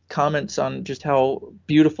Truth comments on just how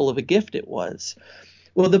beautiful of a gift it was.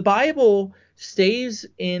 Well, the Bible stays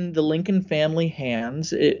in the Lincoln family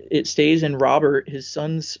hands. It stays in Robert, his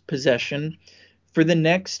son's possession, for the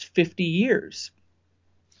next 50 years.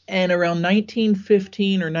 And around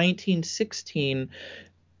 1915 or 1916,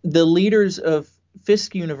 the leaders of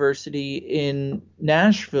Fisk University in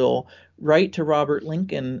Nashville write to Robert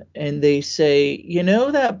Lincoln, and they say,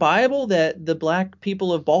 that Bible that the black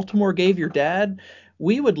people of Baltimore gave your dad?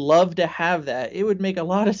 We would love to have that. It would make a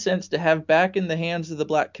lot of sense to have back in the hands of the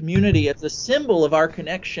black community as a symbol of our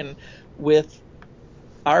connection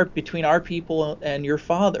between our people and your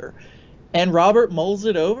father. And Robert mulls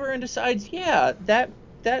it over and decides, yeah,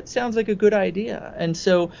 that sounds like a good idea. And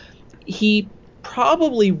so he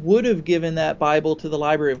probably would have given that Bible to the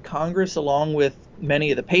Library of Congress along with many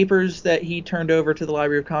of the papers that he turned over to the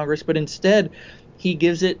Library of Congress, but instead he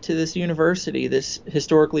gives it to this university, this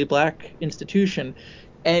historically black institution,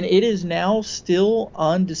 and it is now still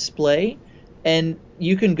on display, and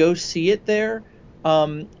you can go see it there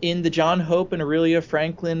in the John Hope and Aurelia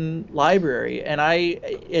Franklin Library. And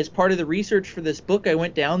as part of the research for this book, I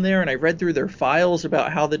went down there and I read through their files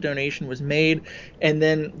about how the donation was made. And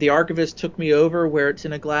then the archivist took me over where it's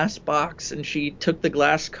in a glass box, and she took the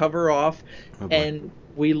glass cover off, and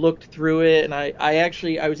we looked through it. And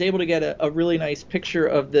I was able to get a really nice picture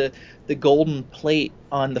of the golden plate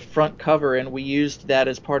on the front cover, and we used that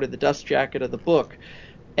as part of the dust jacket of the book.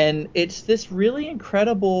 And it's this really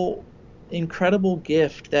incredible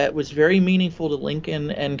gift that was very meaningful to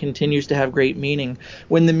Lincoln and continues to have great meaning.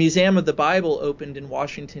 When the Museum of the Bible opened in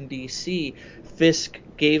Washington, D.C., Fisk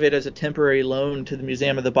gave it as a temporary loan to the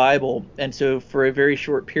Museum of the Bible. And so for a very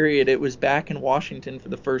short period, it was back in Washington for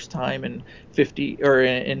the first time in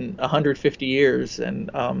 150 years. And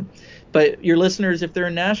but your listeners, if they're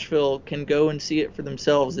in Nashville, can go and see it for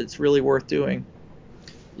themselves. It's really worth doing.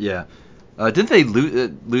 Yeah. Didn't they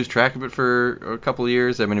lose track of it for a couple of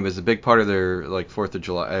years? I mean, it was a big part of their 4th of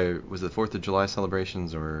July. Was it 4th of July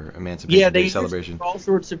celebrations or Emancipation Day celebration? All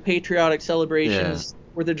sorts of patriotic celebrations,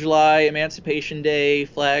 4th of July, Emancipation Day,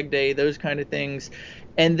 Flag Day, those kind of things.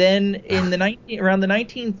 And then in around the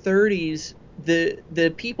 1930s,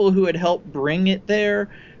 the people who had helped bring it there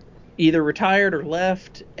either retired or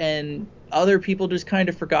left, and other people just kind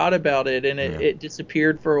of forgot about it, and it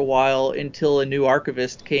disappeared for a while until a new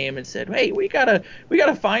archivist came and said, "Hey, we gotta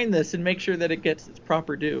find this and make sure that it gets its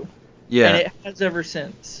proper due." Yeah. And it has ever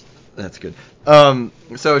since. That's good.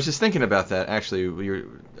 So I was just thinking about that, actually,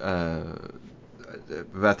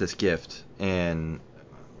 about this gift, and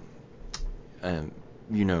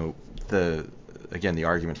the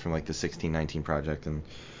argument from like the 1619 Project and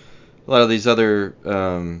a lot of these other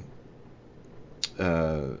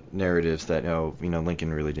narratives that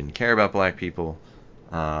Lincoln really didn't care about black people,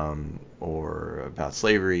 or about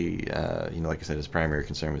slavery. Like I said, his primary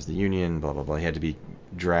concern was the Union. Blah blah blah. He had to be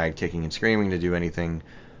dragged kicking and screaming to do anything.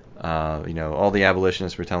 All the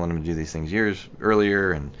abolitionists were telling him to do these things years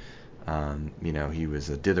earlier, and he was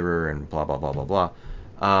a ditherer and blah blah blah blah blah.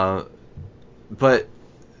 But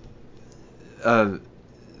the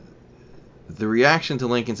reaction to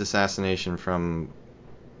Lincoln's assassination from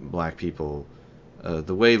black people,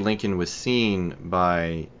 the way Lincoln was seen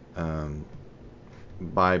by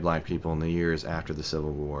black people in the years after the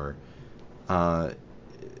Civil War, it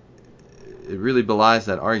really belies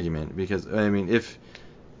that argument, because I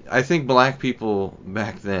think black people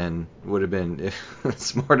back then would have been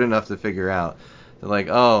smart enough to figure out that, like,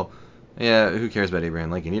 oh yeah, who cares about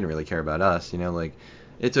Abraham Lincoln? He didn't really care about us,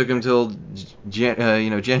 It took him till January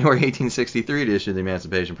 1863 to issue the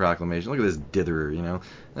Emancipation Proclamation. Look at this ditherer,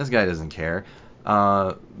 this guy doesn't care.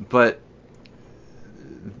 But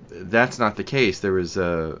that's not the case. There was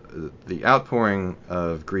the outpouring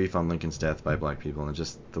of grief on Lincoln's death by black people, and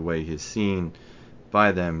just the way he's seen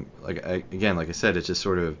by them. Like I said, it's just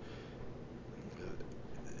sort of,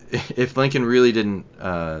 if Lincoln really didn't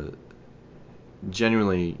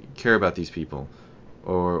genuinely care about these people,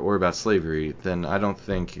 or about slavery, then I don't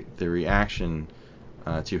think the reaction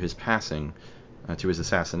to his passing, to his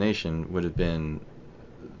assassination, would have been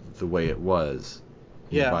the way it was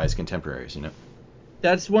by his contemporaries.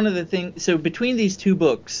 That's one of the things. So between these two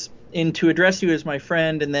books, in To Address You as My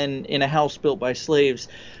Friend and then In a House Built by Slaves,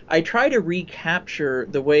 I try to recapture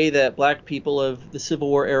the way that black people of the Civil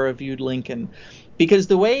War era viewed Lincoln, because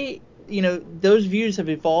the way those views have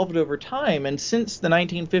evolved over time, and since the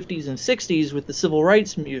 1950s and 60s with the civil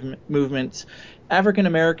rights movements, African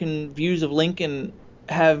American views of Lincoln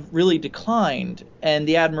have really declined, and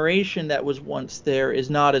the admiration that was once there is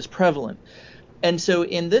not as prevalent. And so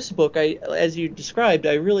in this book, as you described,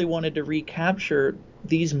 I really wanted to recapture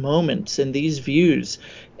these moments and these views,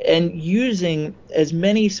 and using as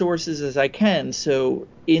many sources as I can, so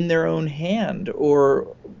in their own hand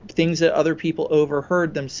or things that other people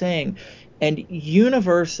overheard them saying. And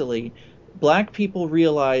universally, black people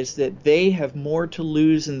realize that they have more to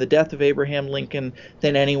lose in the death of Abraham Lincoln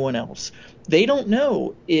than anyone else. They don't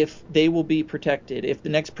know if they will be protected, if the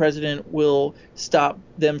next president will stop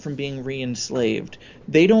them from being re-enslaved.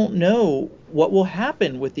 They don't know what will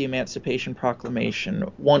happen with the Emancipation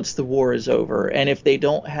Proclamation once the war is over, and if they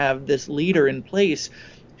don't have this leader in place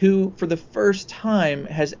who, for the first time,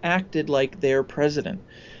 has acted like their president.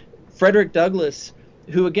 Frederick Douglass,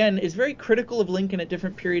 who again is very critical of Lincoln at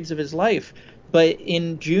different periods of his life, but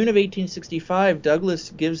in June of 1865, Douglass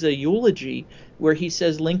gives a eulogy where he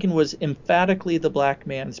says Lincoln was emphatically the black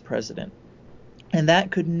man's president. And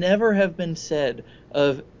that could never have been said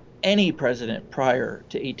of any president prior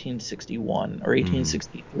to 1861 or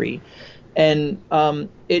 1863. And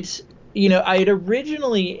it's, I had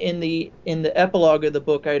originally, in the epilogue of the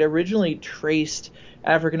book, I had originally traced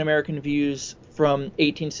African American views from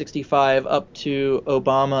 1865 up to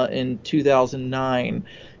Obama in 2009.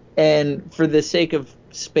 And for the sake of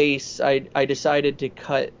space, I decided to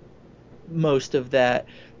cut most of that.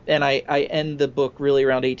 And I end the book really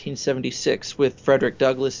around 1876 with Frederick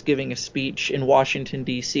Douglass giving a speech in Washington,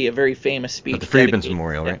 D.C., a very famous speech. At the Freedmen's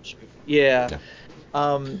Memorial, right? Yeah.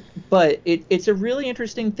 But it's a really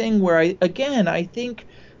interesting thing where I think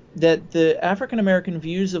that the African American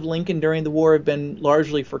views of Lincoln during the war have been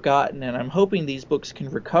largely forgotten, and I'm hoping these books can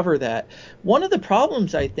recover that. One of the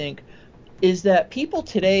problems, I think, is that people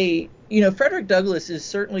today, Frederick Douglass is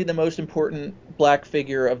certainly the most important black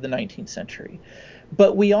figure of the 19th century,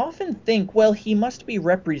 but we often think, well, he must be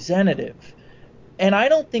representative, and I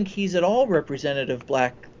don't think he's at all representative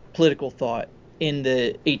black political thought in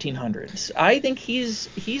the 1800s. I think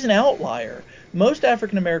he's an outlier. Most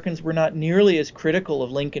African Americans were not nearly as critical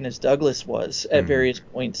of Lincoln as Douglass was at various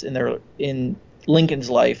points in Lincoln's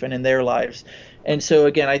life and in their lives. And so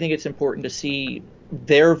again, I think it's important to see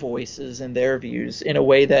their voices and their views in a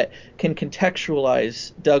way that can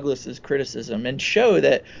contextualize Douglass's criticism and show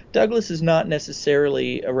that Douglass is not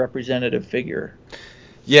necessarily a representative figure.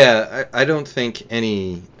 Yeah, I don't think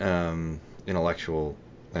any intellectual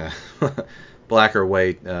black or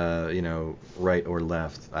white, right or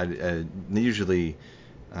left. Usually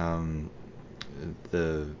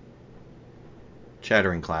the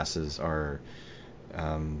chattering classes are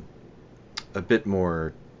a bit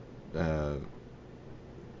more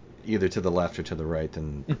either to the left or to the right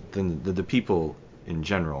than the people in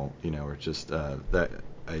general, are just that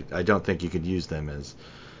I don't think you could use them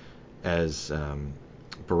as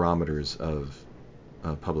barometers of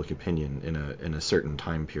public opinion in a certain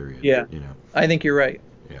time period. Yeah, I think you're right.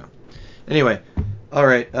 Yeah. Anyway, all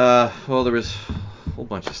right. Well, there was a whole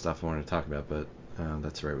bunch of stuff I wanted to talk about, but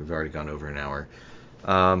that's right. We've already gone over an hour.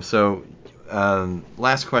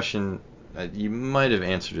 Last question. You might have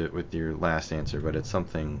answered it with your last answer, but it's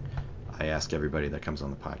something I ask everybody that comes on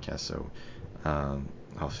the podcast. So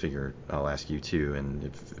I'll ask you too. And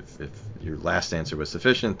if your last answer was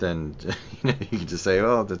sufficient, then you can just say,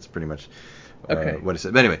 "Oh, that's pretty much what I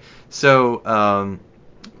said." But anyway, so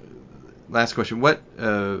last question: What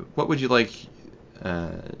would you like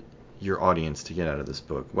your audience to get out of this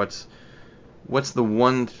book? What's the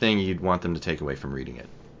one thing you'd want them to take away from reading it?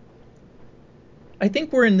 I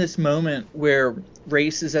think we're in this moment where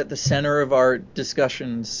race is at the center of our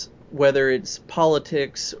discussions, whether it's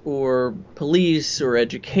politics or police or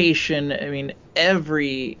education. I mean,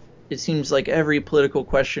 it seems like every political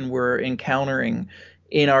question we're encountering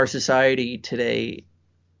in our society today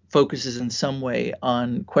focuses in some way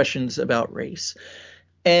on questions about race.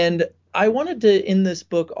 And I wanted to, in this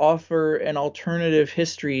book, offer an alternative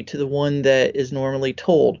history to the one that is normally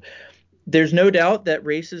told. There's no doubt that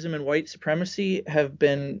racism and white supremacy have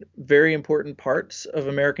been very important parts of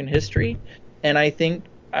American history, and I think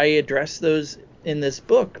I address those in this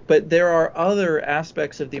book. But there are other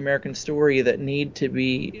aspects of the American story that need to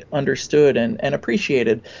be understood and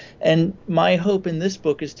appreciated. And my hope in this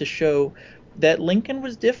book is to show that Lincoln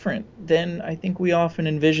was different than I think we often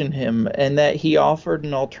envision him, and that he offered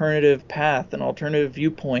an alternative path, an alternative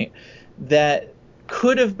viewpoint that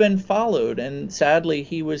could have been followed, and sadly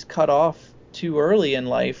he was cut off too early in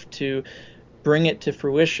life to bring it to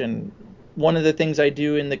fruition. One of the things I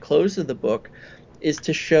do in the close of the book is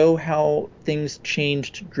to show how things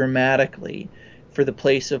changed dramatically for the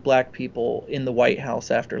place of black people in the White House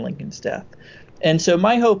after Lincoln's death. And so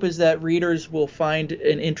my hope is that readers will find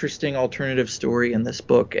an interesting alternative story in this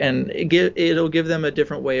book, and it'll give them a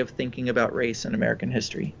different way of thinking about race in American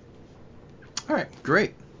history. All right,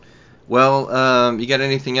 great. Well, you got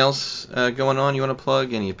anything else going on you want to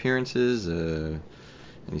plug? Any appearances,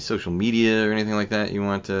 any social media or anything like that you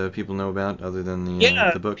want people to know about other than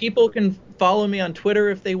the book? People can follow me on Twitter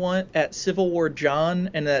if they want at Civil War John,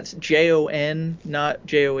 and that's Jon, not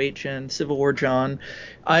John, Civil War John.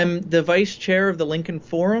 I'm the vice chair of the Lincoln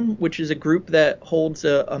Forum, which is a group that holds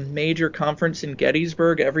a major conference in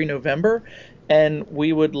Gettysburg every November, and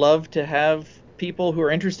we would love to have people who are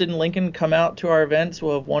interested in Lincoln come out to our events.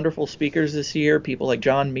 We'll have wonderful speakers this year, people like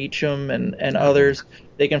John Meacham and others.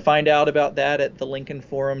 They can find out about that at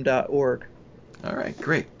thelincolnforum.org. All right,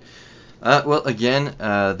 great. Well, again,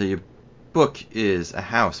 the book is A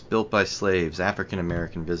House Built by Slaves, African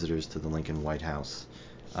American Visitors to the Lincoln White House.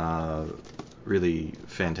 Really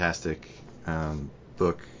fantastic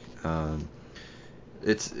book.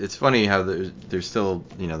 It's funny how there's still,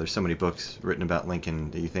 there's so many books written about Lincoln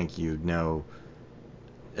that you think you know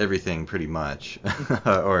everything pretty much,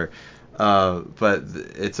 but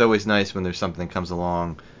it's always nice when there's something that comes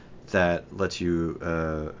along that lets you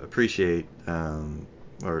appreciate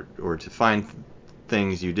or to find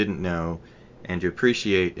things you didn't know and to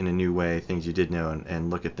appreciate in a new way things you did know and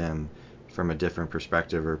look at them from a different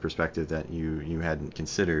perspective or a perspective that you hadn't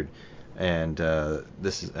considered. And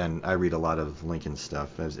I read a lot of Lincoln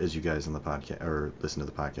stuff, as you guys on the podcast or listen to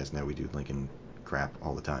the podcast know. We do Lincoln crap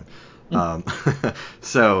all the time.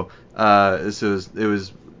 So it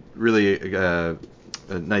was really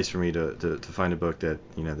nice for me to find a book that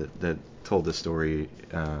that told this story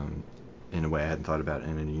in a way I hadn't thought about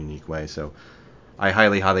in a unique way. So I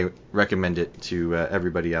highly recommend it to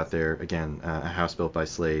everybody out there. Again, A House Built by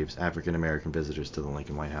Slaves, African American Visitors to the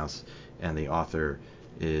Lincoln White House, and the author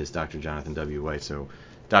is Dr. Jonathan W. White. So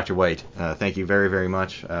Dr. White, thank you very, very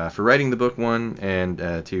much for writing the book, one,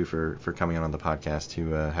 and two, for coming on the podcast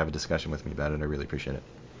to have a discussion with me about it. I really appreciate it.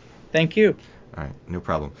 Thank you. All right, no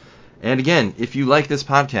problem. And again, if you like this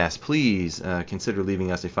podcast, please consider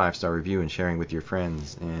leaving us a 5-star review and sharing with your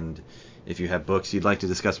friends. And if you have books you'd like to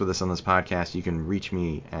discuss with us on this podcast, you can reach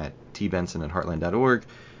me at tbenson@heartland.org.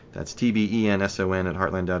 That's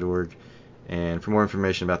tbenson@heartland.org. And for more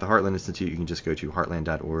information about the Heartland Institute, you can just go to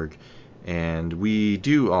heartland.org. And we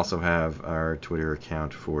do also have our Twitter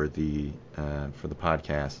account for the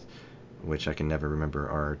podcast, which I can never remember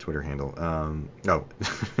our Twitter handle.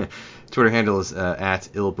 Twitter handle is at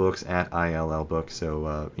illbooks, at ILLbook.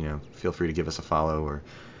 So feel free to give us a follow or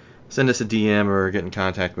send us a DM or get in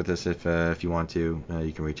contact with us if you want to.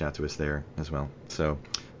 You can reach out to us there as well. So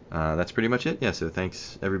that's pretty much it. Yeah. So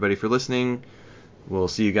thanks everybody for listening. We'll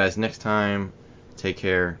see you guys next time. Take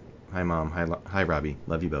care. Hi Mom. Hi Robbie.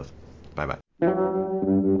 Love you both. Bye bye.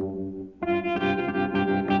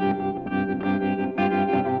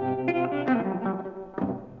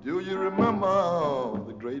 Do you remember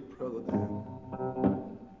the great president?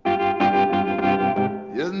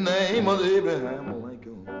 His name was Abraham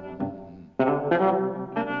Lincoln.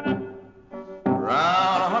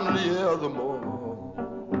 Around 100 years or more,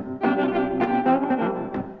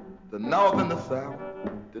 the North and the South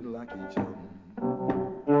didn't like each other.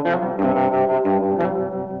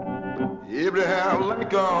 Abraham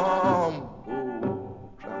Lincoln,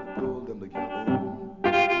 tried to pull them together.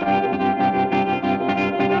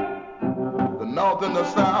 The North and the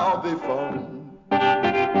South, they fought.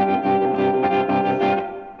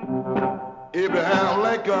 Abraham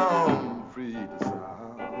Lincoln freed the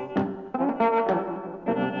South,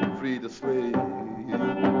 freed the slaves.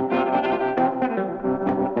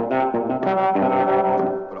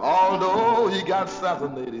 But although he got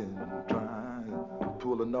assassinated trying to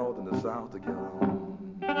pull the North and the South together,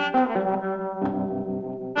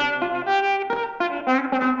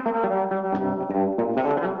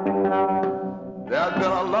 there's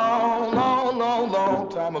been a long, long, long, long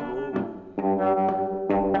time ago,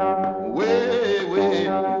 way, way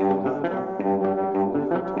before my time.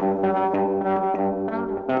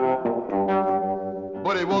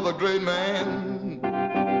 But he was a great man.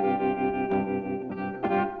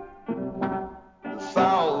 The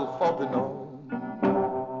South fought the North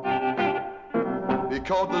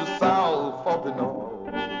because the South fought the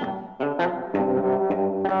North.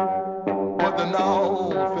 But the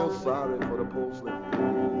North felt sorry for the poor slave.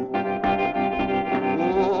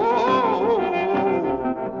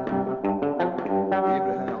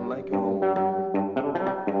 Abraham Lincoln, he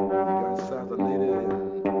got assassinated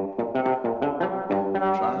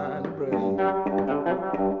trying to bring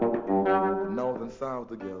the North and South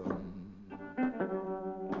together.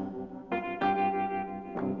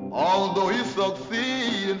 Although he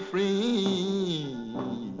succeeded in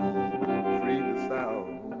freeing the South.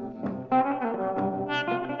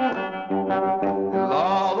 And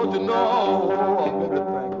Lord, don't you know, I'm very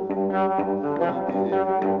thankful for what he did.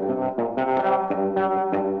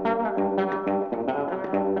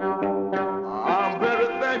 I'm very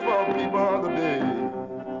thankful, people, today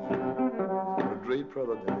for the great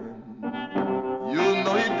president. You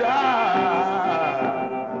know he died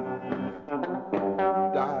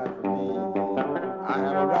for me. I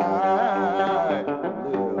have a right to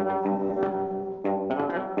live.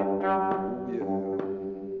 Oh, yeah.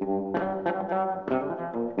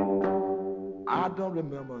 I don't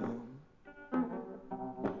remember him,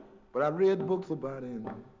 but I read books about him.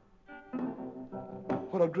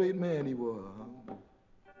 What a great man he was.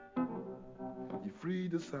 He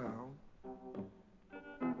freed the South,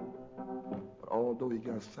 but although he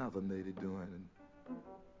got assassinated doing it,